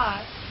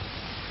try.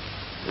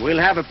 We'll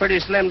have a pretty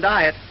slim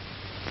diet.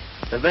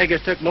 The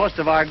Vegas took most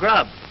of our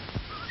grub.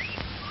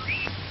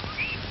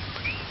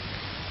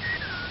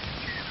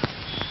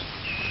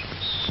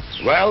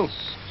 Well,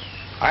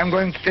 I'm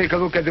going to take a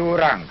look at the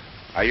orang.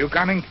 Are you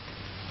coming?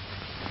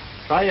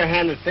 Try your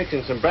hand at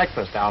fixing some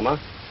breakfast,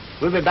 Alma.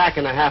 We'll be back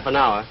in a half an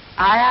hour.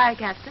 Aye, aye,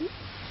 Captain.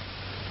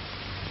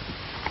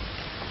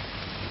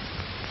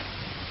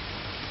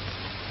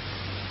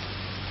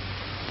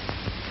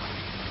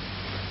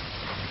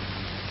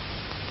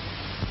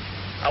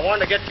 I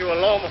wanted to get you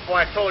alone before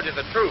I told you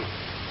the truth.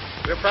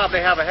 We'll probably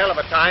have a hell of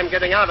a time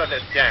getting out of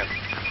this jam.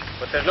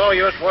 But there's no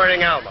use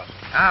worrying Alma.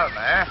 Alma,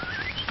 eh?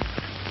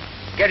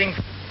 Getting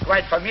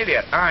quite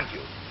familiar, aren't you?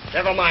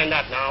 Never mind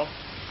that now.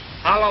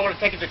 How long will it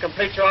take you to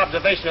complete your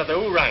observation of the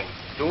orang?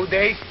 2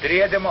 days,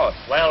 3 at the most.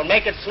 Well,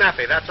 make it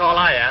snappy. That's all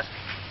I ask.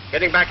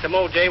 Getting back to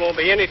Mojay won't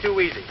be any too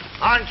easy.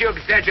 Aren't you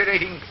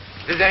exaggerating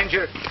the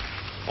danger?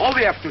 All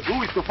we have to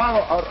do is to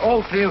follow our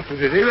old trail to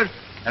the river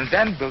and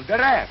then build a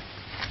raft.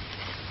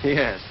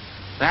 Yes,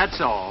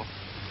 that's all.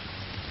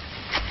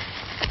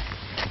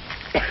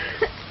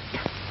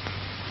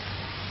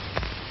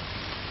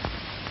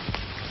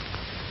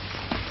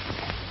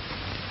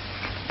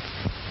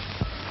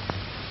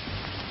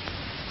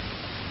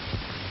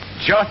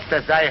 Just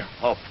as I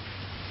hoped.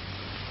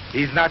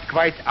 He's not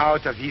quite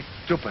out of his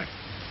stupor.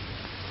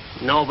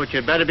 No, but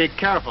you'd better be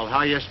careful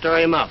how you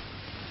stir him up.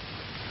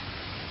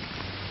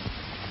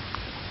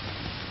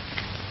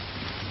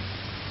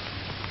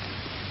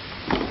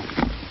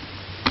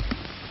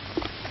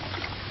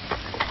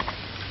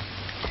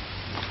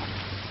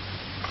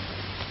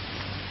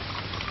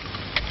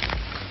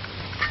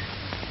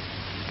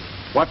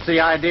 What's the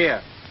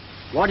idea?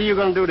 What are you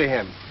going to do to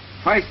him?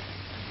 First,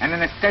 an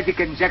anesthetic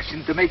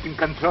injection to make him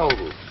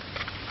controllable.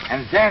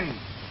 And then,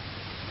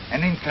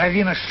 an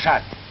intravenous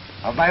shot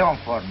of my own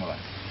formula,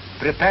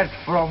 prepared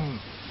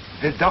from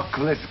the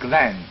ductless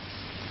glands.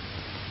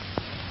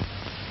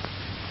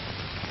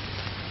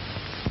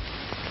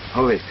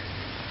 Hold it.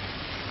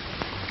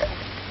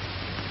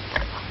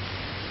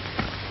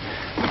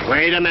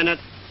 Wait a minute.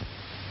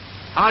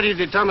 How do you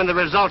determine the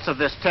results of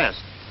this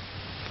test?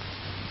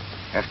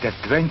 After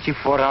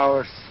 24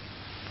 hours,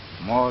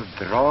 more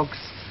drugs,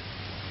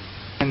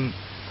 and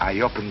I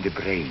open the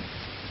brain.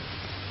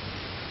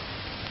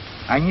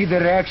 I need a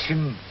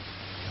reaction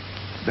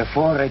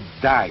before I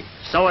die.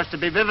 So as to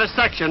be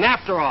vivisection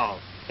after all.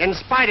 in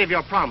spite of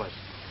your promise.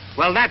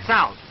 Well, that's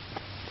out.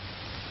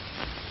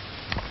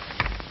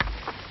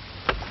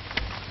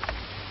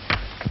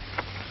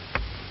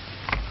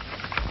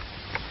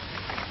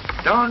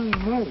 Don't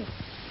move.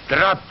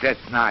 Drop that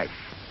knife.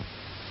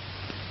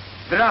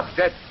 Drop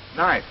that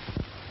knife.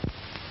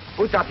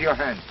 Put up your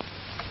hand.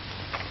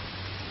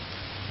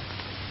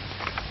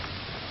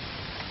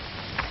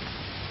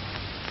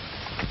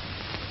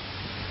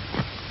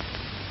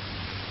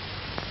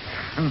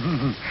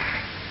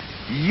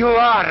 You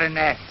are an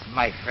ass,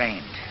 my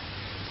friend.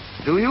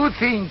 Do you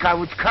think I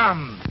would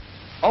come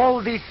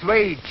all this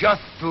way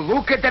just to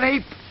look at an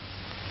ape?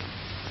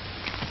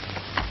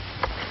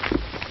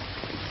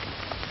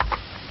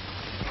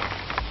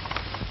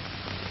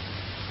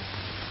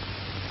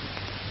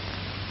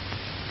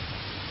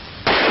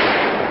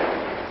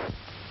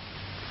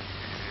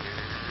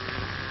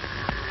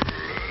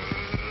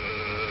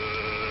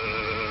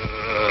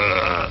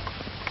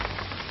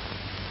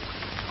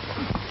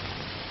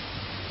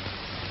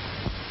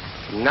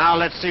 Now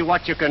let's see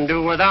what you can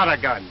do without a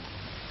gun.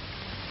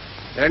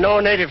 There are no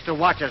natives to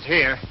watch us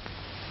here.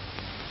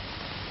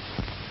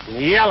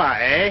 Yella,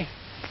 eh?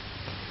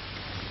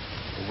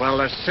 Well,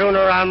 the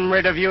sooner I'm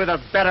rid of you, the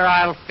better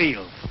I'll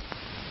feel.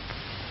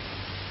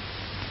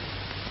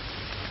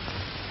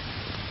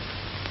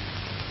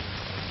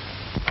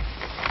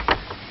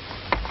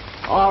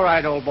 All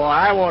right, old boy,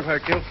 I won't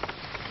hurt you.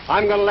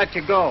 I'm going to let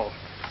you go.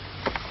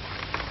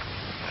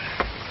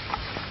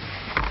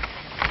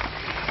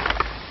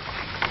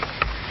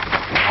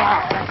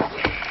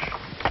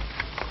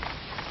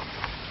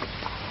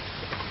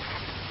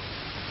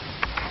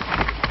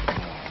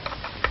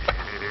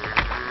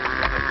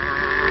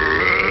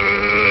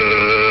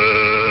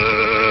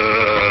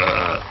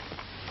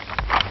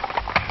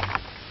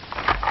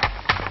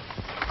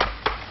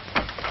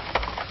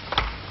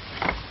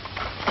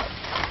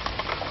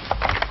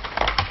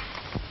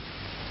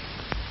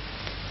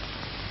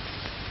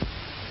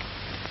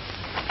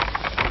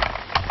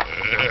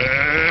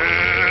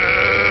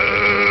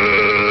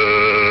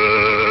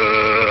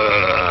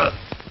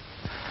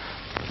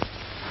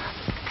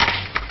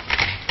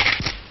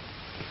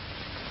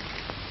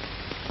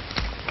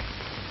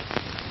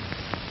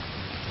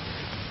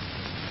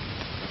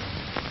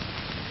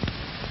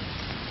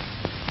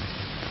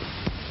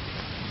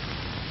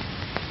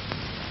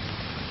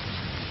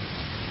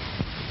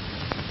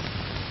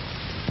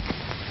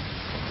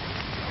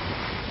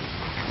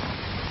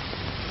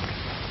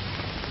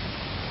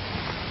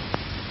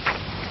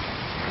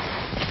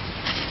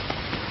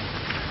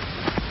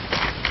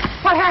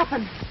 What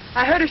happened?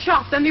 I heard a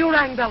shot, then the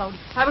orang bellowed.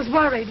 I was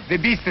worried. The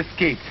beast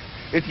escaped.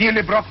 It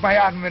nearly broke my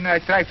arm when I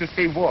tried to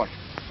save Ward.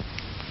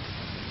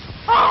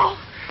 Oh!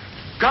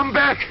 Come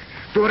back!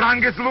 The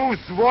orang is loose.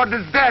 Ward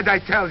is dead, I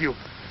tell you.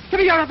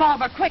 Give me your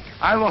revolver, quick.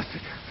 I lost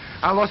it.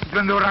 I lost it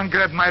when the orang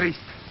grabbed my wrist.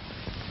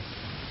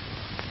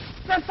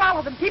 Then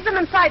follow them. Keep them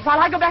in sight while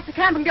I go back to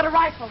camp and get a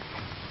rifle.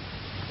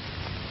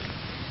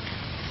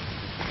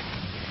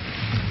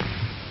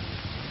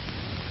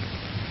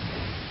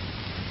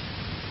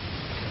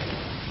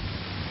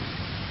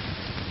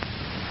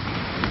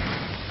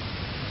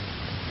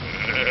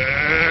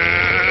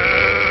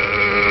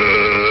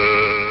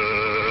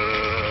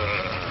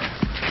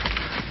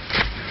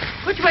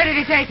 Which way did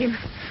he take him?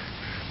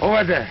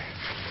 Over there.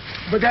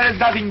 But there is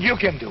nothing you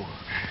can do.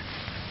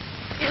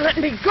 You let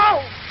me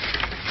go.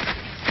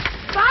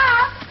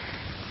 Bob!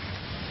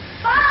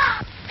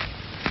 Bob!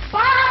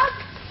 Bob!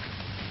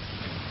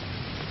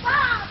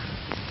 Bob!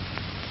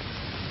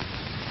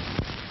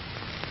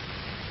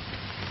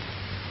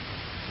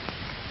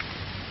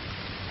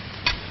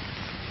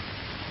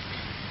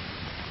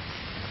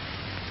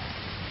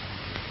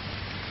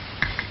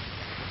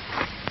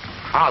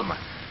 Alma,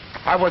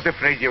 I was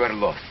afraid you were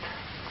lost.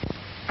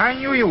 I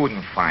knew you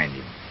wouldn't find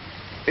him.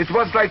 It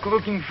was like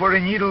looking for a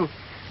needle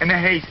in a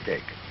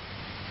haystack.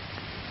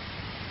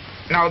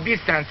 Now be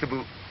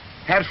sensible,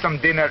 have some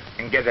dinner,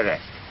 and get a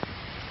rest.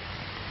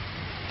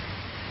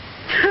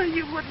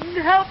 You wouldn't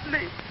help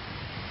me.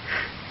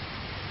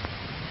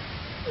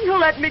 You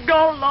let me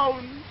go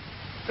alone.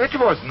 It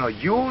was no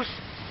use.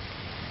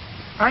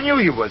 I knew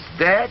you was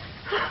dead.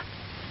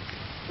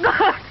 No.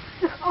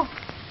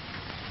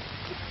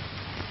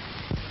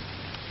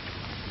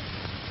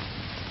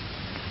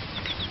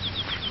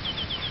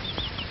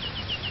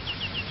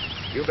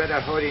 You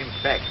better hurry him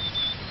back.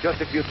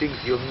 Just a few things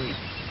you'll need.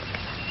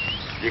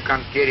 You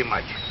can't carry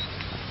much.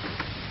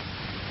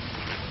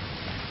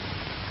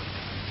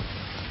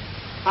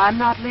 I'm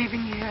not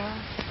leaving here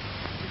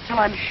until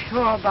I'm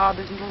sure Bob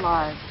isn't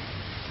alive.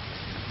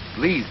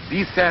 Please,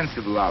 be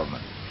sensible,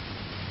 Alma.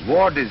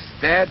 Ward is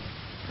dead,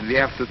 and we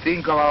have to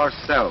think of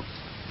ourselves.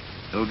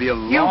 It'll be a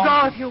long... You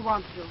go if you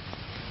want to.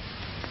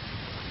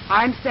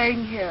 I'm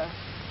staying here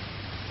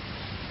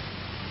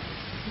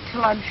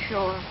until I'm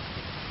sure.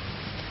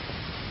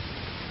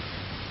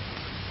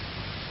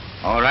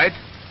 All right.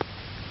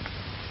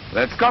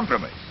 Let's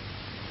compromise.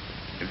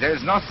 If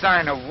there's no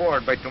sign of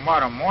Ward by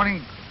tomorrow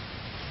morning,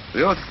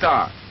 we'll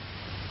start.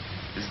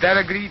 Is that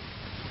agreed?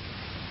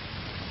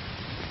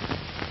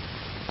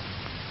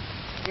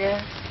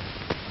 Yes?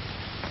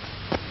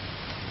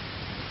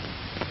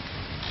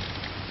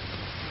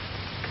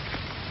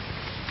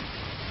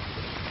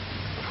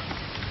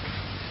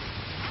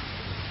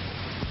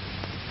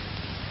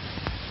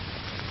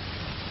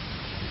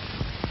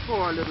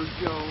 Poor little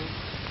Joe.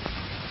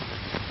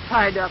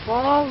 Tied up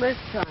all this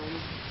time.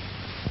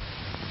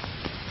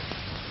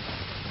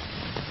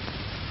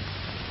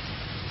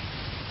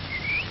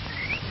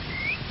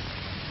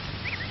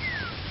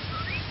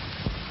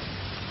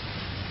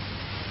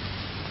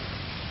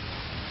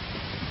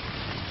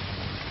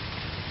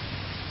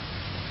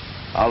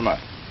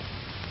 Alma,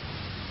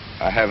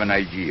 I have an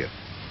idea.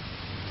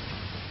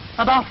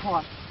 About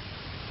what?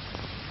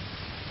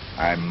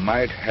 I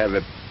might have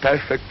a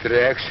perfect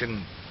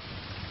reaction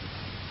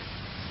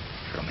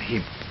from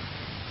him.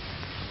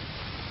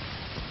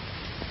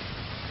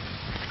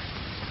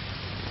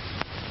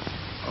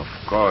 Of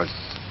course,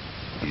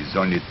 he's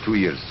only 2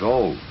 years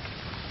old,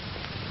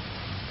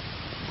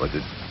 but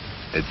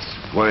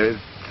it's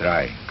worth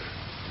trying.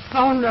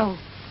 Oh, no.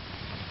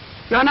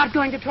 You're not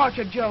going to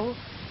torture Joe.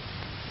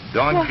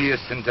 Don't be a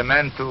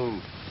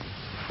sentimental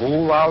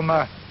fool,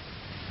 Alma.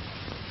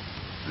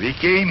 We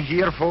came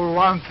here for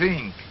one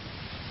thing,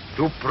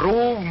 to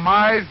prove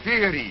my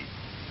theory.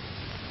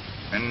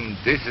 And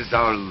this is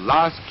our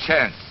last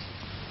chance.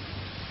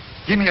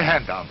 Give me a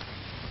hand, Alma.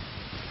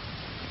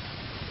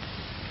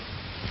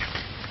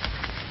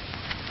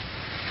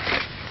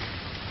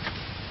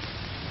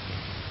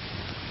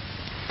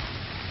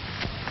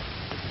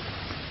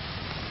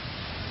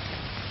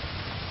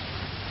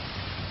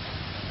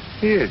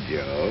 Here,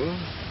 Joe.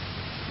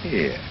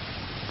 Here.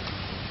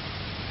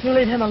 You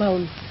leave him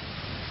alone.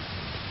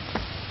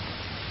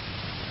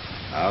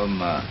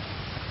 Alma.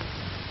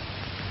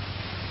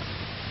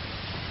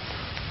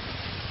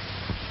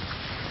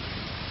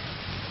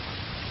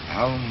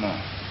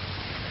 Alma.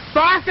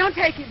 Boris, don't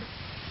take him.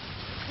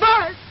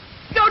 Boris,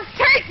 don't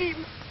take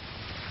him.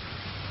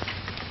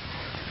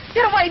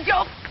 Get away,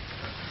 Joe.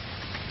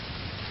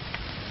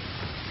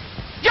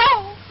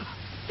 Joe!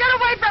 Get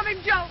away from him,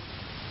 Joe.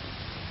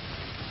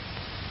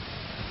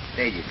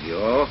 Steady,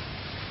 Joe.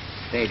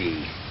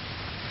 Steady.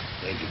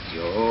 Steady,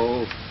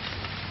 Joe.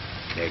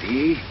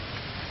 Steady.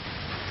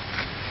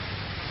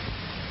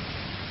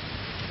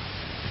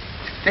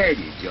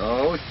 Steady,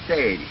 Joe.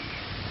 Steady.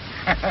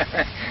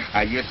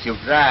 Are you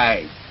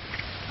surprised?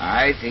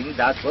 I think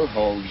that will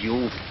hold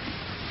you.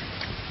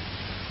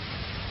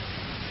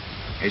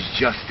 It's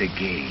just a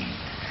game.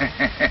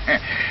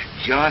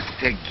 Just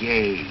a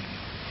game.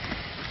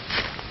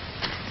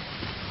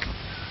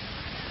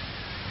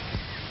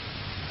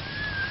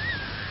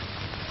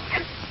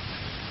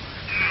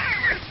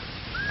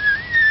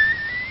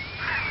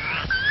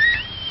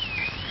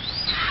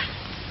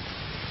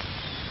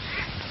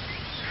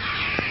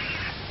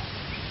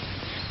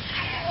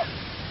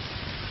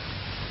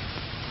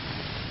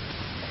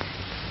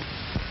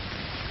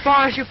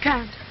 Boris, you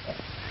can't.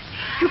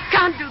 You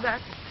can't do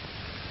that.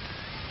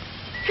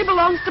 She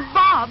belongs to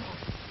Bob.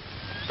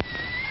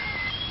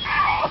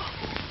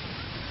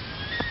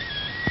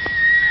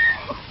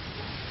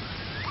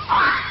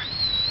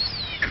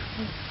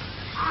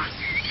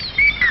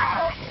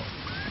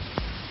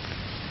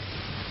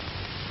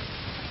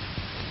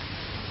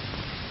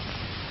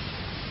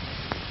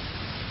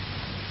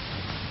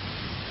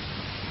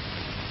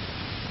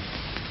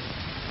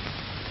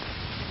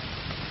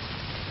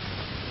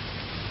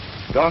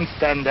 Don't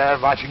stand there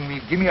watching me.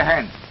 Give me a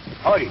hand.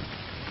 Hurry.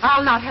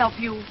 I'll not help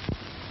you.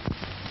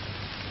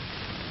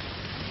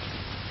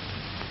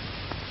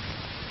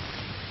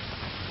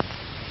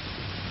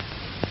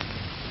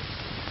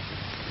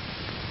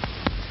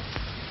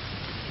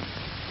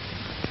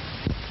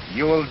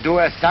 You will do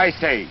as I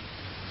say.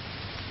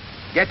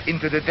 Get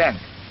into the den.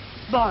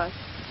 Boris.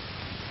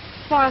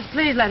 Boris,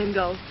 please let him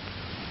go.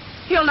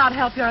 He'll not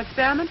help your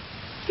experiment.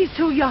 He's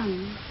too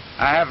young.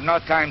 I have no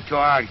time to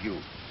argue.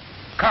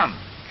 Come.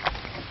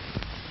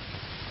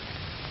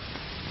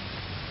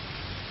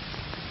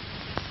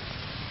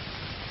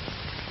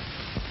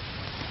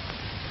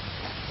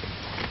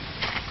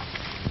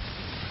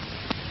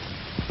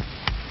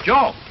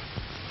 Joe!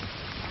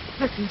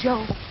 Listen,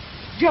 Joe.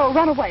 Joe,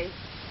 run away.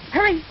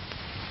 Hurry.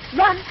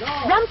 Run. Joe.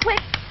 Run quick.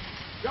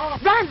 Joe.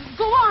 Run.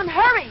 Go on.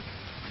 Hurry.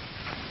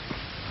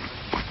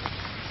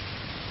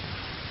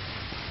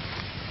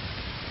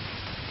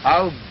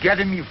 I'll get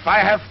him if I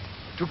have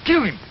to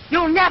kill him.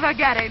 You'll never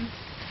get him.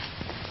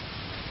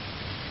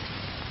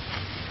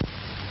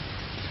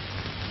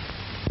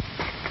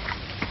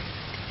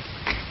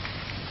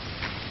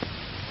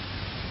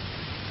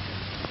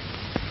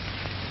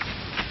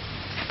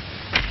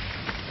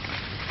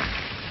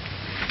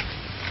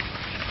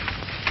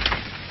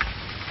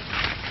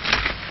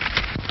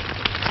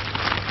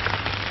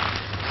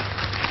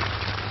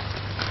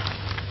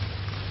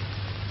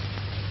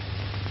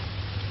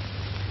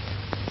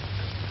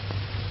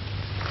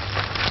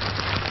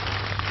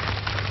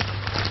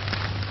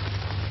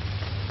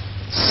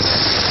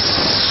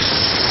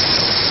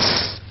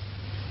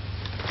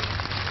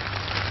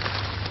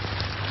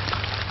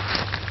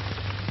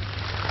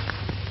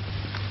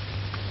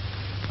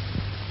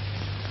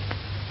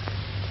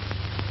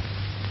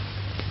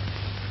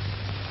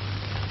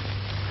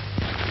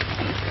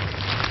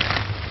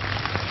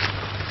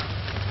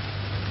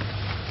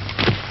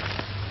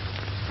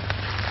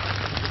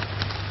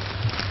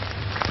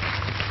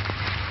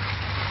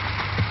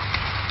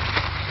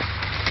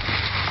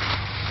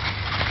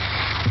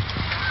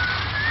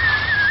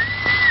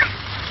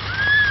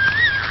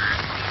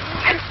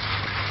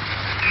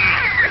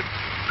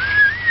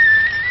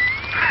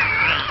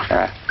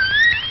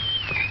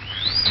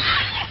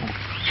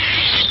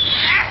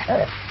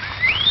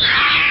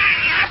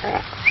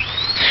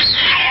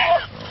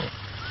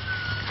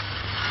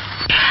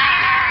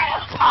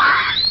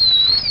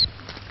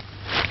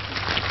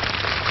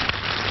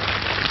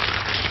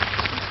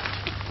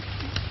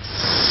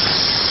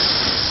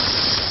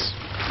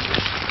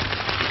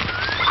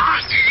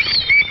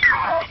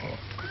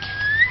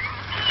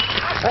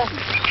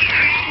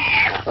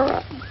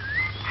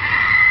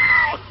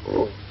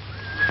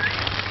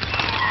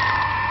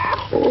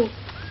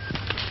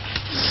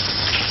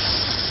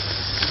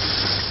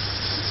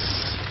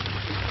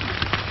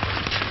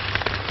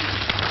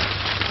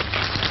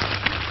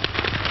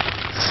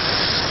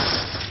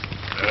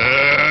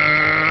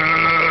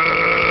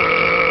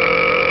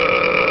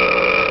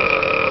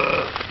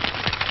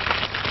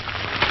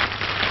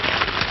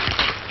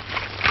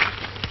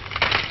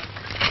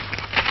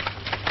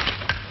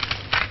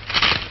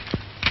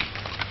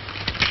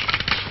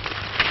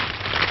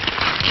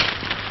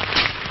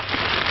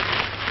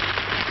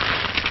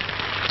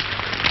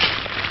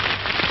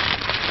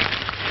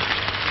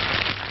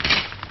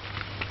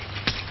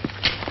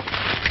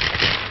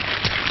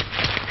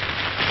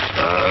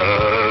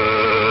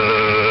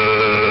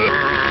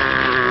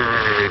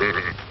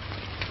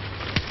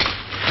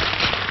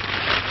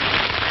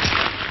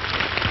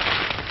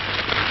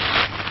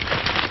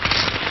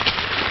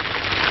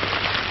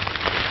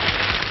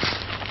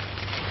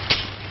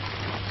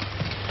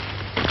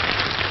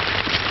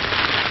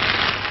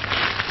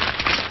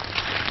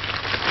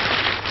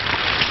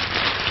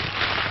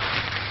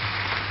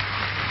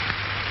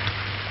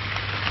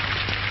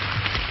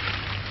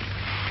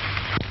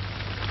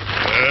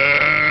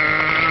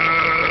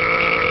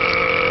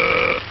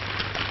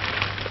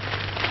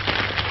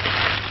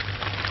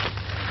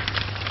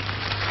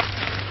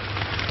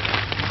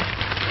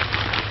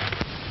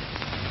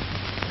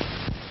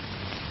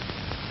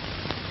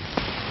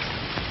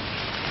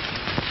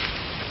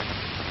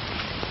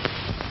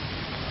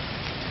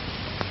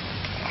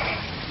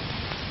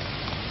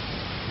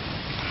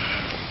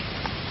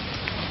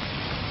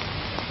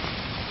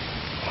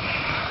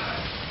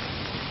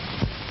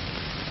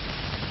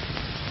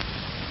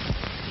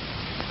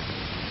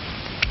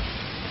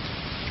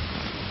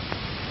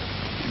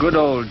 Good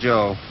old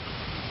Joe.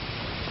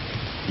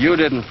 You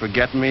didn't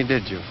forget me,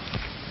 did you?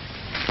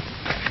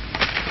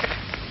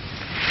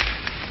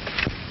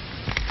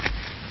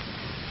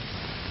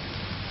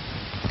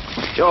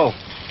 Joe,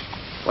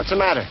 what's the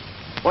matter?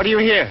 What do you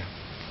hear?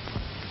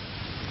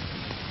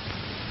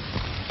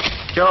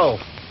 Joe.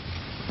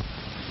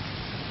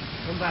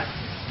 Come back.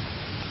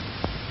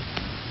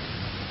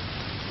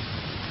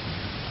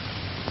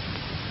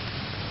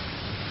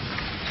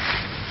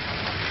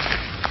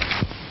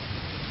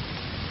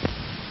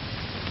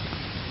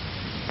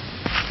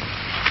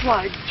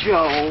 Why,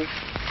 Joe.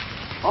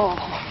 Oh.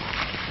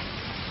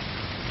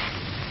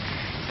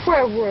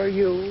 Where were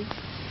you?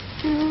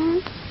 Hmm?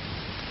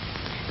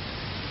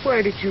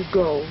 Where did you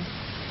go?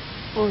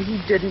 Oh,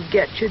 he didn't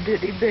get you,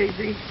 did he,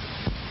 baby?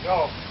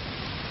 Joe.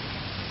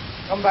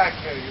 Come back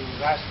here, you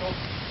rascal.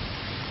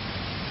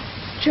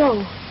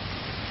 Joe.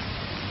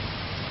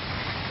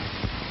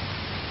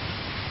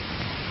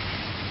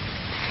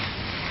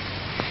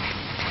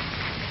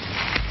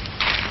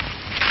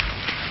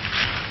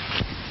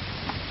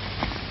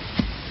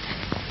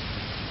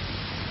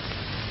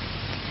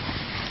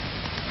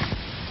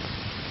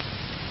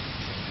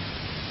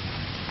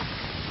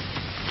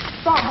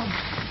 Bob.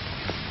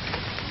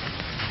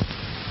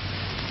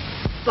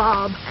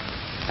 Bob.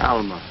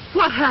 Alma.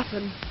 What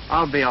happened?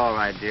 I'll be all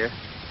right, dear.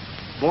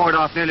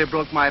 Bordoff nearly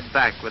broke my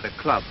back with a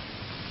club.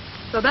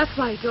 So that's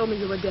why he told me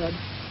you were dead.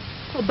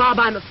 Oh, Bob,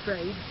 I'm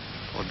afraid.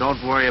 Well,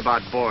 don't worry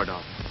about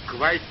Bordoff.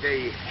 Quite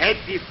a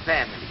happy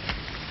family.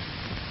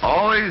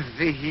 Always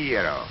the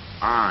hero,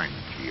 aren't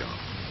you?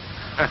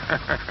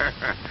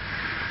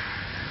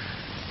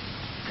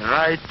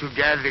 Try to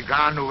get the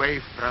gun away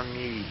from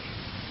me.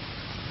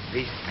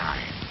 This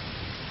time.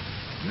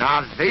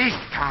 Not this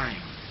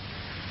time.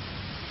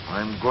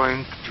 I'm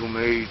going to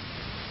make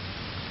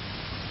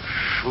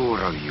sure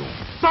of you.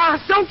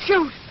 Boss, don't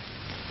shoot!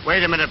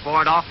 Wait a minute,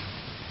 Bordoff.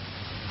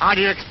 How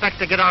do you expect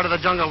to get out of the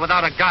jungle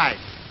without a guide?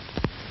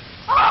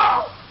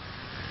 Oh!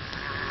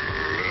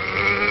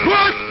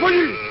 What?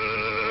 Please!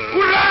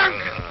 Urang!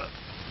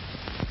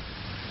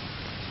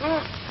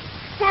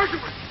 Marjorie!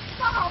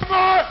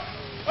 Bob!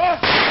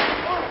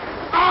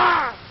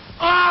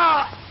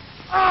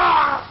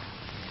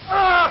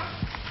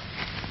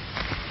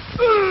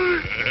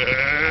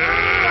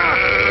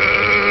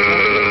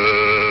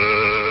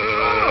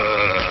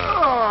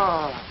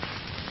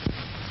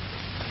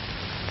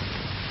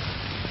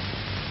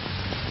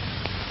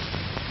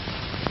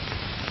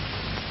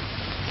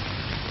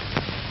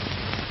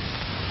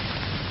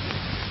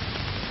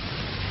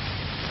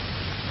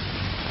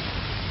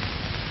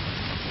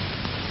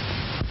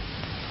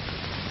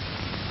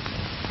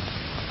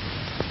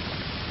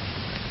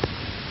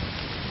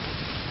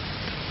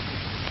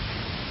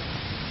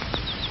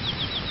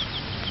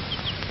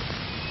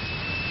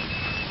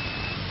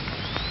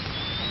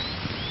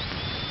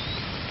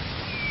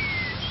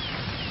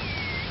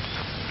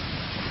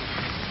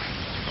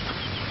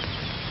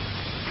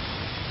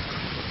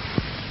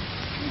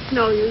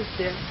 No use,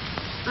 dear.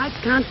 I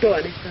can't go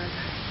any further.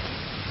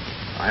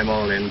 I'm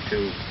all in,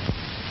 too.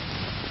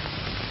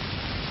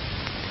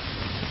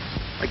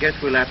 I guess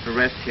we'll have to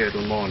rest here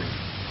till morning.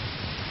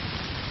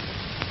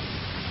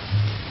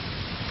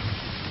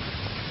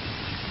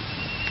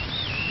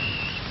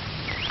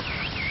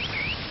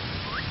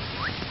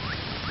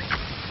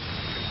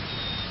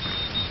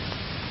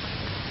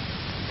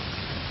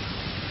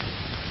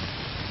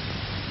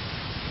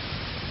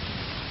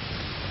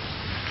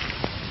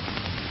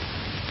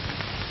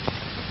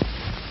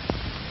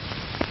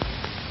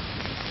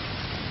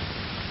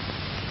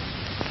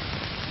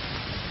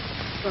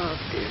 Bob,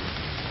 dear.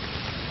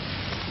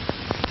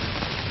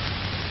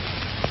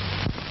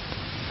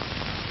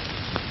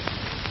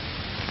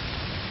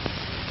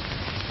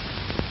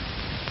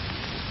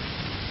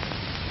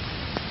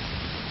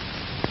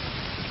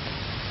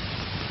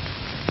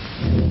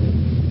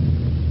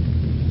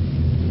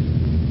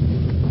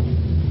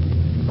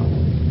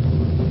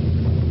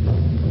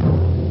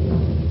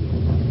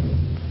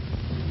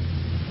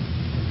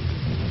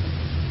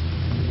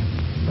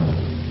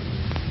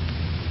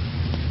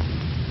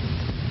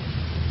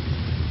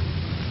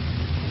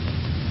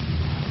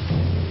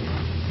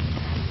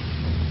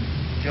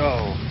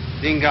 Joe,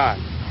 Dingar.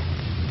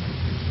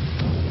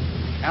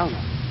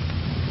 Alma.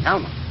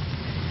 Alma.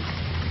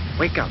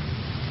 Wake up.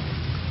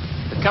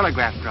 The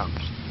telegraph drums.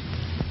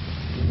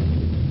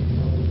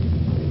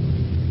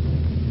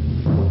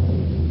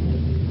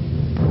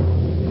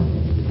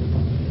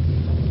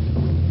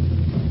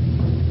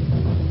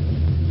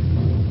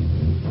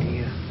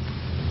 Here.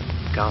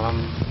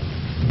 Gollum.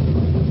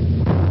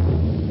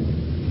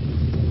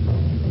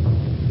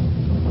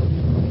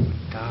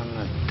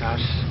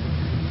 Das.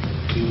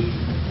 Ki.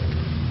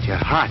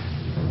 Jihad.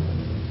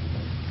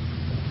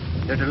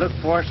 They're to look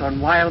for us on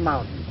Wild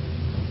Mountain.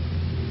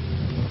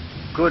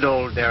 Good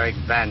old Derek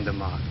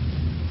Vandermark.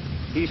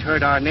 He's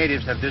heard our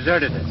natives have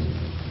deserted us.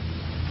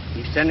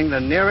 He's sending the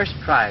nearest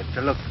tribe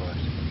to look for us.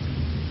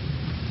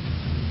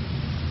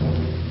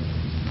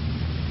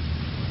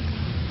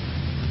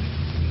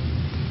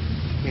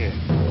 Here.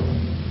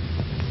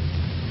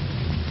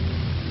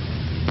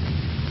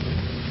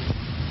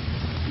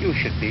 You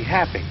should be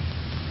happy.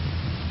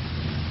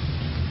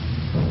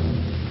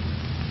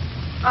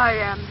 I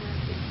am happy.